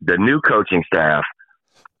the new coaching staff,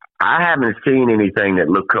 I haven't seen anything that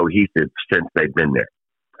looked cohesive since they've been there.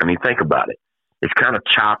 I mean, think about it. It's kind of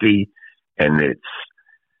choppy, and it's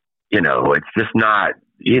just not,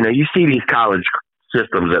 you see these college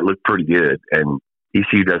systems that look pretty good, and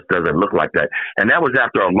ECU just doesn't look like that. And that was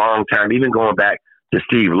after a long time, even going back to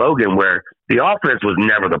Steve Logan, where the offense was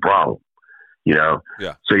never the problem. Yeah.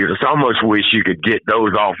 So you just almost wish you could get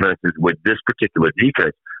those offenses with this particular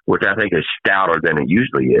defense, which I think is stouter than it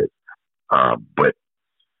usually is. But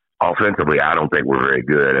offensively, I don't think we're very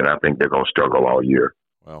good, and I think they're going to struggle all year.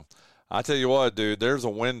 Well, I tell you what, dude, there's a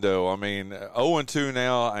window. I mean, 0-2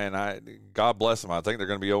 now, and God bless them. I think they're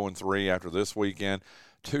going to be 0-3 after this weekend.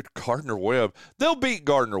 Dude, Gardner-Webb, they'll beat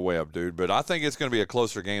Gardner-Webb, dude, but I think it's going to be a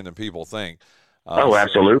closer game than people think.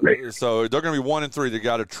 Absolutely. So they're going to be 1-3. They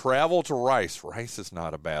got to travel to Rice. Rice is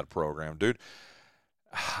not a bad program, dude.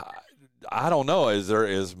 I don't know.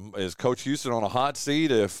 Is Coach Houston on a hot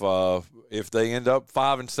seat if they end up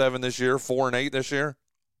 5-7 this year, 4-8 this year?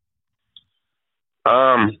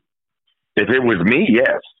 If it was me,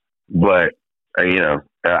 yes. But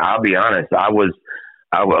I'll be honest. I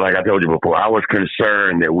like I told you before, I was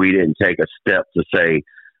concerned that we didn't take a step to say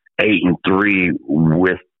 8-3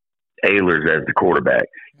 with Ehlers as the quarterback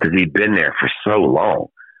because he'd been there for so long.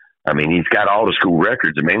 I mean, he's got all the school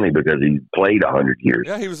records mainly because he played 100 years.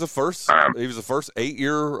 Yeah, he was the first. He was the first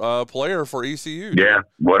 8-year player for ECU. Yeah,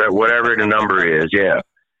 whatever the number is. Yeah.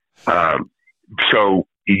 So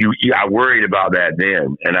I worried about that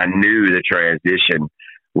then, and I knew the transition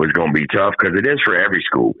was going to be tough because it is for every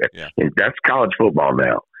school. Yeah. And that's college football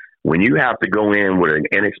now. When you have to go in with an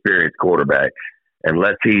inexperienced quarterback,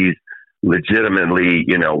 unless he's legitimately,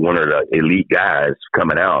 one of the elite guys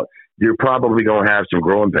coming out, you're probably going to have some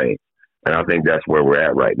growing pains. And I think that's where we're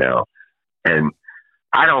at right now. And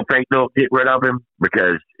I don't think they'll get rid of him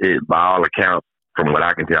because, by all accounts, from what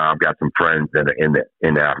I can tell, I've got some friends that are in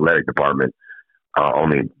the athletic department, on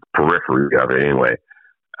the periphery of it anyway.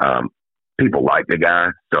 People like the guy,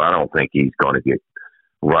 so I don't think he's going to get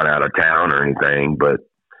run out of town or anything. But,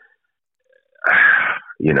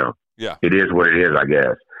 yeah, it is what it is, I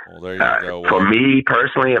guess. Well, there you go. For me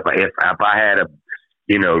personally, if I had a,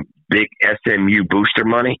 big SMU booster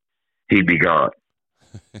money, he'd be gone.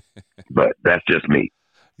 But that's just me.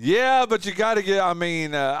 Yeah, but you got to get. I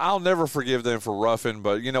mean, I'll never forgive them for roughing,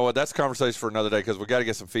 but you know what? That's a conversation for another day because we got to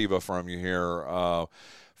get some FIBA from you here.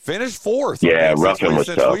 Finished fourth. Yeah, roughing was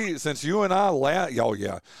tough. Since you and I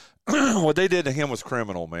yeah. What they did to him was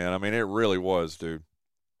criminal, man. I mean, it really was, dude.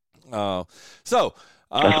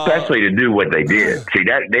 Especially to do what they did. See,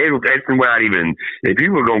 that's not even, if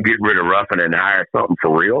you were going to get rid of roughing and hire something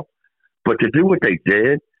for real, but to do what they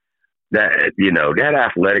did, that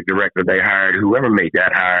athletic director they hired, whoever made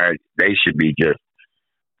that hire, they should be just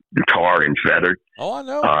tarred and feathered. Oh, I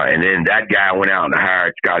know. And then that guy went out and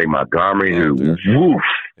hired Scotty Montgomery,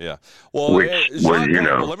 Yeah. Well,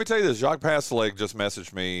 let me tell you this. Jacques Passeleg just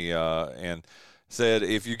messaged me and said,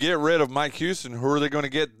 if you get rid of Mike Houston, who are they going to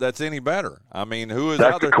get that's any better? I mean, who is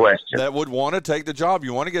out there that would want to take the job?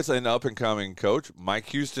 You want to get an up-and-coming coach. Mike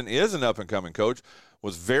Houston is an up-and-coming coach,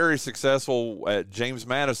 was very successful at James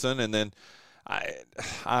Madison, and then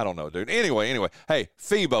I don't know, dude. Anyway, hey,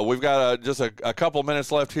 FIBA, we've got just a couple of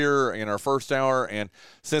minutes left here in our first hour, and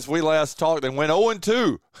since we last talked, they went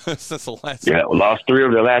 0-2 since the last. Yeah, lost 3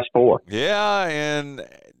 of the last 4. Yeah, and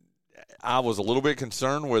I was a little bit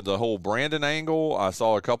concerned with the whole Brandon angle. I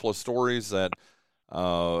saw a couple of stories that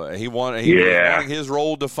he was wanting his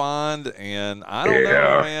role defined, and I don't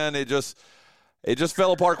know, man. It just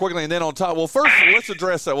fell apart quickly. And then on top, well, first let's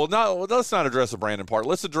address that. Let's not address the Brandon part.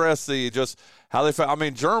 Let's address just how they felt. I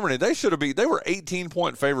mean, Germany, they were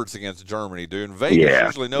 18-point favorites against Germany, dude. And Vegas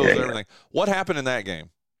usually knows everything. What happened in that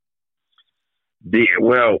game?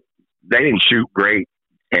 Well, they didn't shoot great.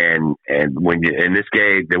 And when in this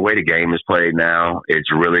game, the way the game is played now, it's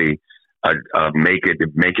really a make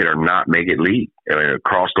it or not make it league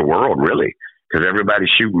across the world, really, because everybody's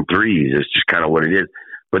shooting threes. It's just kind of what it is.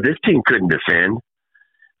 But this team couldn't defend.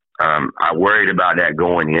 I worried about that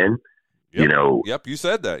going in. Yep. Yep, you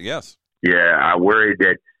said that. Yes. Yeah, I worried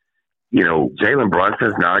that Jalen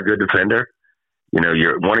Brunson's not a good defender. One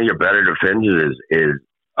of your better defenders is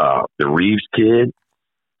the Reeves kid.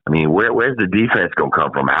 I mean, where's the defense going to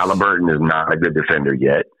come from? Halliburton is not a good defender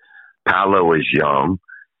yet. Paolo is young.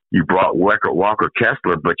 You brought Walker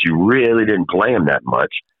Kessler, but you really didn't play him that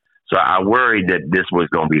much. So I worried that this was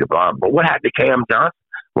going to be the problem. But what happened to Cam Johnson?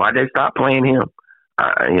 Why'd they stop playing him?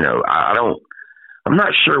 I'm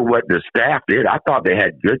not sure what the staff did. I thought they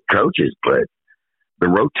had good coaches, but the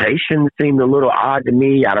rotation seemed a little odd to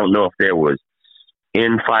me. I don't know if there was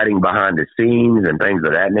infighting behind the scenes and things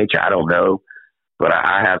of that nature. I don't know. But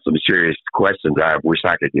I have some serious questions I wish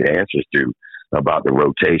I could get answers to about the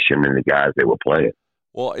rotation and the guys they were playing.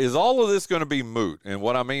 Well, is all of this going to be moot? And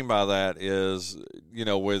what I mean by that is,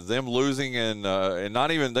 with them losing and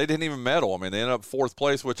not even, they didn't even medal. I mean, they ended up 4th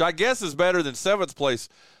place, which I guess is better than 7th place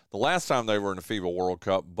the last time they were in the FIBA World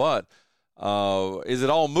Cup. But is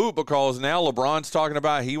it all moot because now LeBron's talking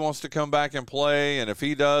about he wants to come back and play, and if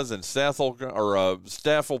he does, and Steph will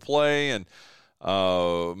play, and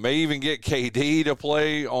may even get KD to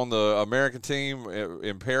play on the American team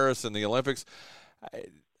in Paris in the Olympics.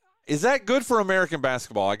 Is that good for American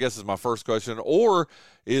basketball? I guess is my first question. Or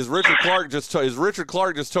is Richard Clark just totally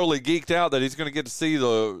geeked out that he's going to get to see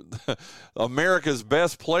the America's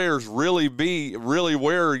best players really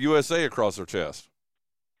wear USA across their chest?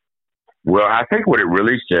 Well, I think what it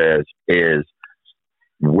really says is,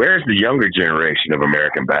 where's the younger generation of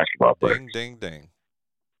American basketball players? Ding, ding, ding.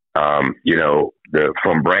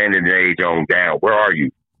 From Brandon's age on down, where are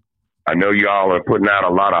you? I know y'all are putting out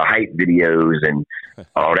a lot of hype videos and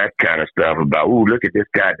all that kind of stuff about, ooh, look at this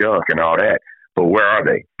guy dunk and all that. But where are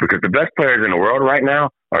they? Because the best players in the world right now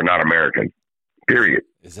are not American. Period.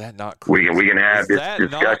 Is that not crazy? We can have this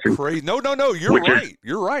discussion. Crazy? No. You're right.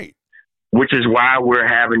 You're right. Which is why we're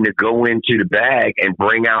having to go into the bag and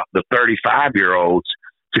bring out the 35-year-olds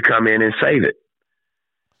to come in and save it.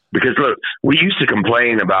 Because, look, we used to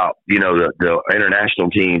complain about, the international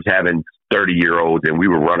teams having 30-year-olds and we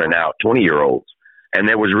were running out 20-year-olds. And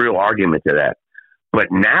there was real argument to that. But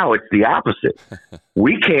now it's the opposite.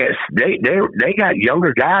 We can't – they got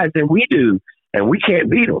younger guys than we do, and we can't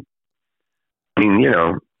beat them. I mean,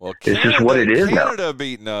 well, it's just what it is now. Canada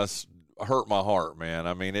beating us hurt my heart, man.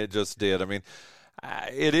 I mean, it just did. I mean,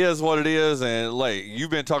 it is what it is. And, you've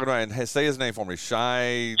been talking about – and say his name for me,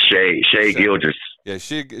 Shai Gilgeous. Yeah,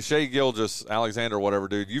 Shai Gilgeous Alexander, whatever,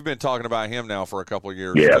 dude. You've been talking about him now for a couple of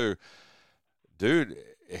years, too. Dude,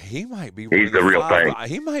 he might be He's the real thing.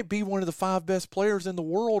 He might be one of the 5 best players in the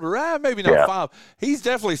world, or maybe not 5. He's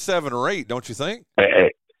definitely 7 or 8, don't you think?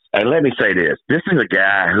 And let me say this. This is a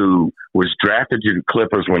guy who was drafted to the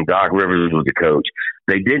Clippers when Doc Rivers was the coach.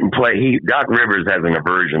 They didn't play. Doc Rivers has an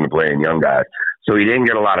aversion to playing young guys, so he didn't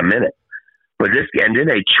get a lot of minutes. And then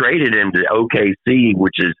they traded him to OKC,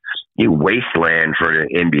 which is wasteland for the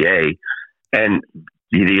NBA. And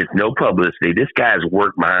there's no publicity. This guy's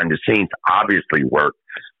worked behind the scenes, obviously worked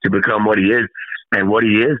to become what he is. And what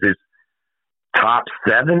he is top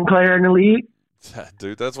 7 player in the league.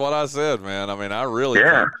 Dude, that's what I said, man. I mean, I really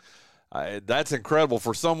think that's incredible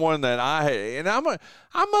for someone that I'm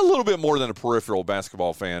a little bit more than a peripheral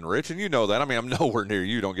basketball fan, Rich, and you know that. I mean, I'm nowhere near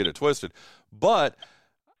you. Don't get it twisted. But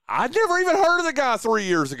I never even heard of the guy 3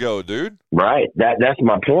 years ago, dude. Right. That's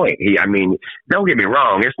my point. Don't get me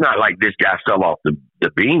wrong. It's not like this guy fell off the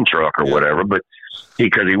bean truck or whatever, but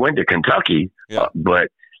because he went to Kentucky, but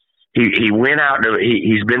he went out.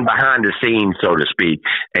 He's been behind the scenes, so to speak,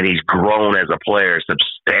 and he's grown as a player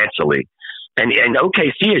substantially. And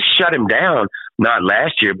OKC has shut him down, not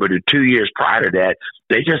last year, but 2 years prior to that.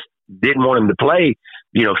 They just didn't want him to play,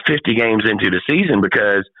 50 games into the season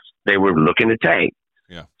because they were looking to tank.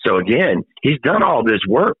 Yeah. So again, he's done all this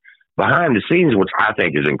work behind the scenes, which I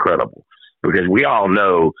think is incredible, because we all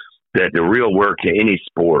know that the real work in any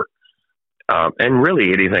sport, and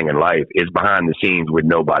really anything in life, is behind the scenes with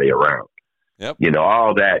nobody around. Yep.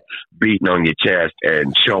 All that beating on your chest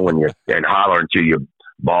and showing you and hollering to your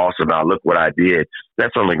boss about, look what I did,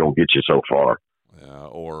 that's only going to get you so far. Yeah,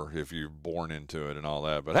 or if you're born into it and all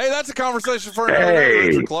that. But, hey, that's a conversation for another day,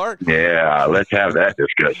 Richard Clark. Yeah, let's have that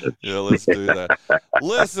discussion. Yeah, let's do that.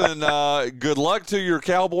 Listen, good luck to your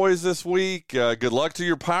Cowboys this week. Good luck to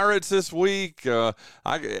your Pirates this week. The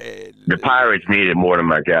Pirates need it more than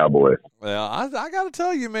my Cowboys. Well, I got to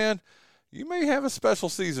tell you, man, you may have a special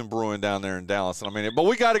season brewing down there in Dallas. But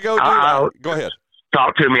we got to go, dude. Go ahead.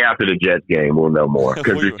 Talk to me after the Jets game. We'll know more.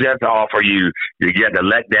 Because the Jets offer you get the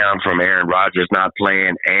letdown from Aaron Rodgers not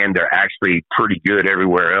playing, and they're actually pretty good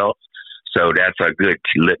everywhere else. So that's a good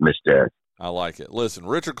litmus test. I like it. Listen,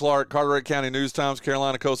 Richard Clark, Carteret County News Times,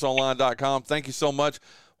 CarolinaCoastOnline.com. Thank you so much.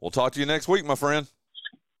 We'll talk to you next week, my friend.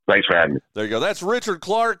 Thanks for having me. There you go. That's Richard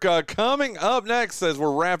Clark. Coming up next, as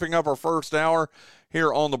we're wrapping up our first hour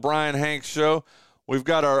here on the Brian Hanks Show, we've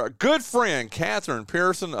got our good friend, Catherine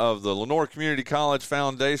Pearson of the Lenore Community College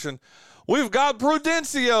Foundation. We've got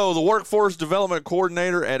Prudencio, the Workforce Development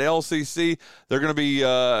Coordinator at LCC. They're going to be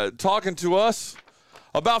talking to us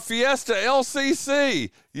about Fiesta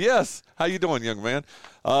LCC. Yes. How you doing, young man?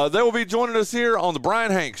 They will be joining us here on the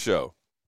Brian Hanks Show.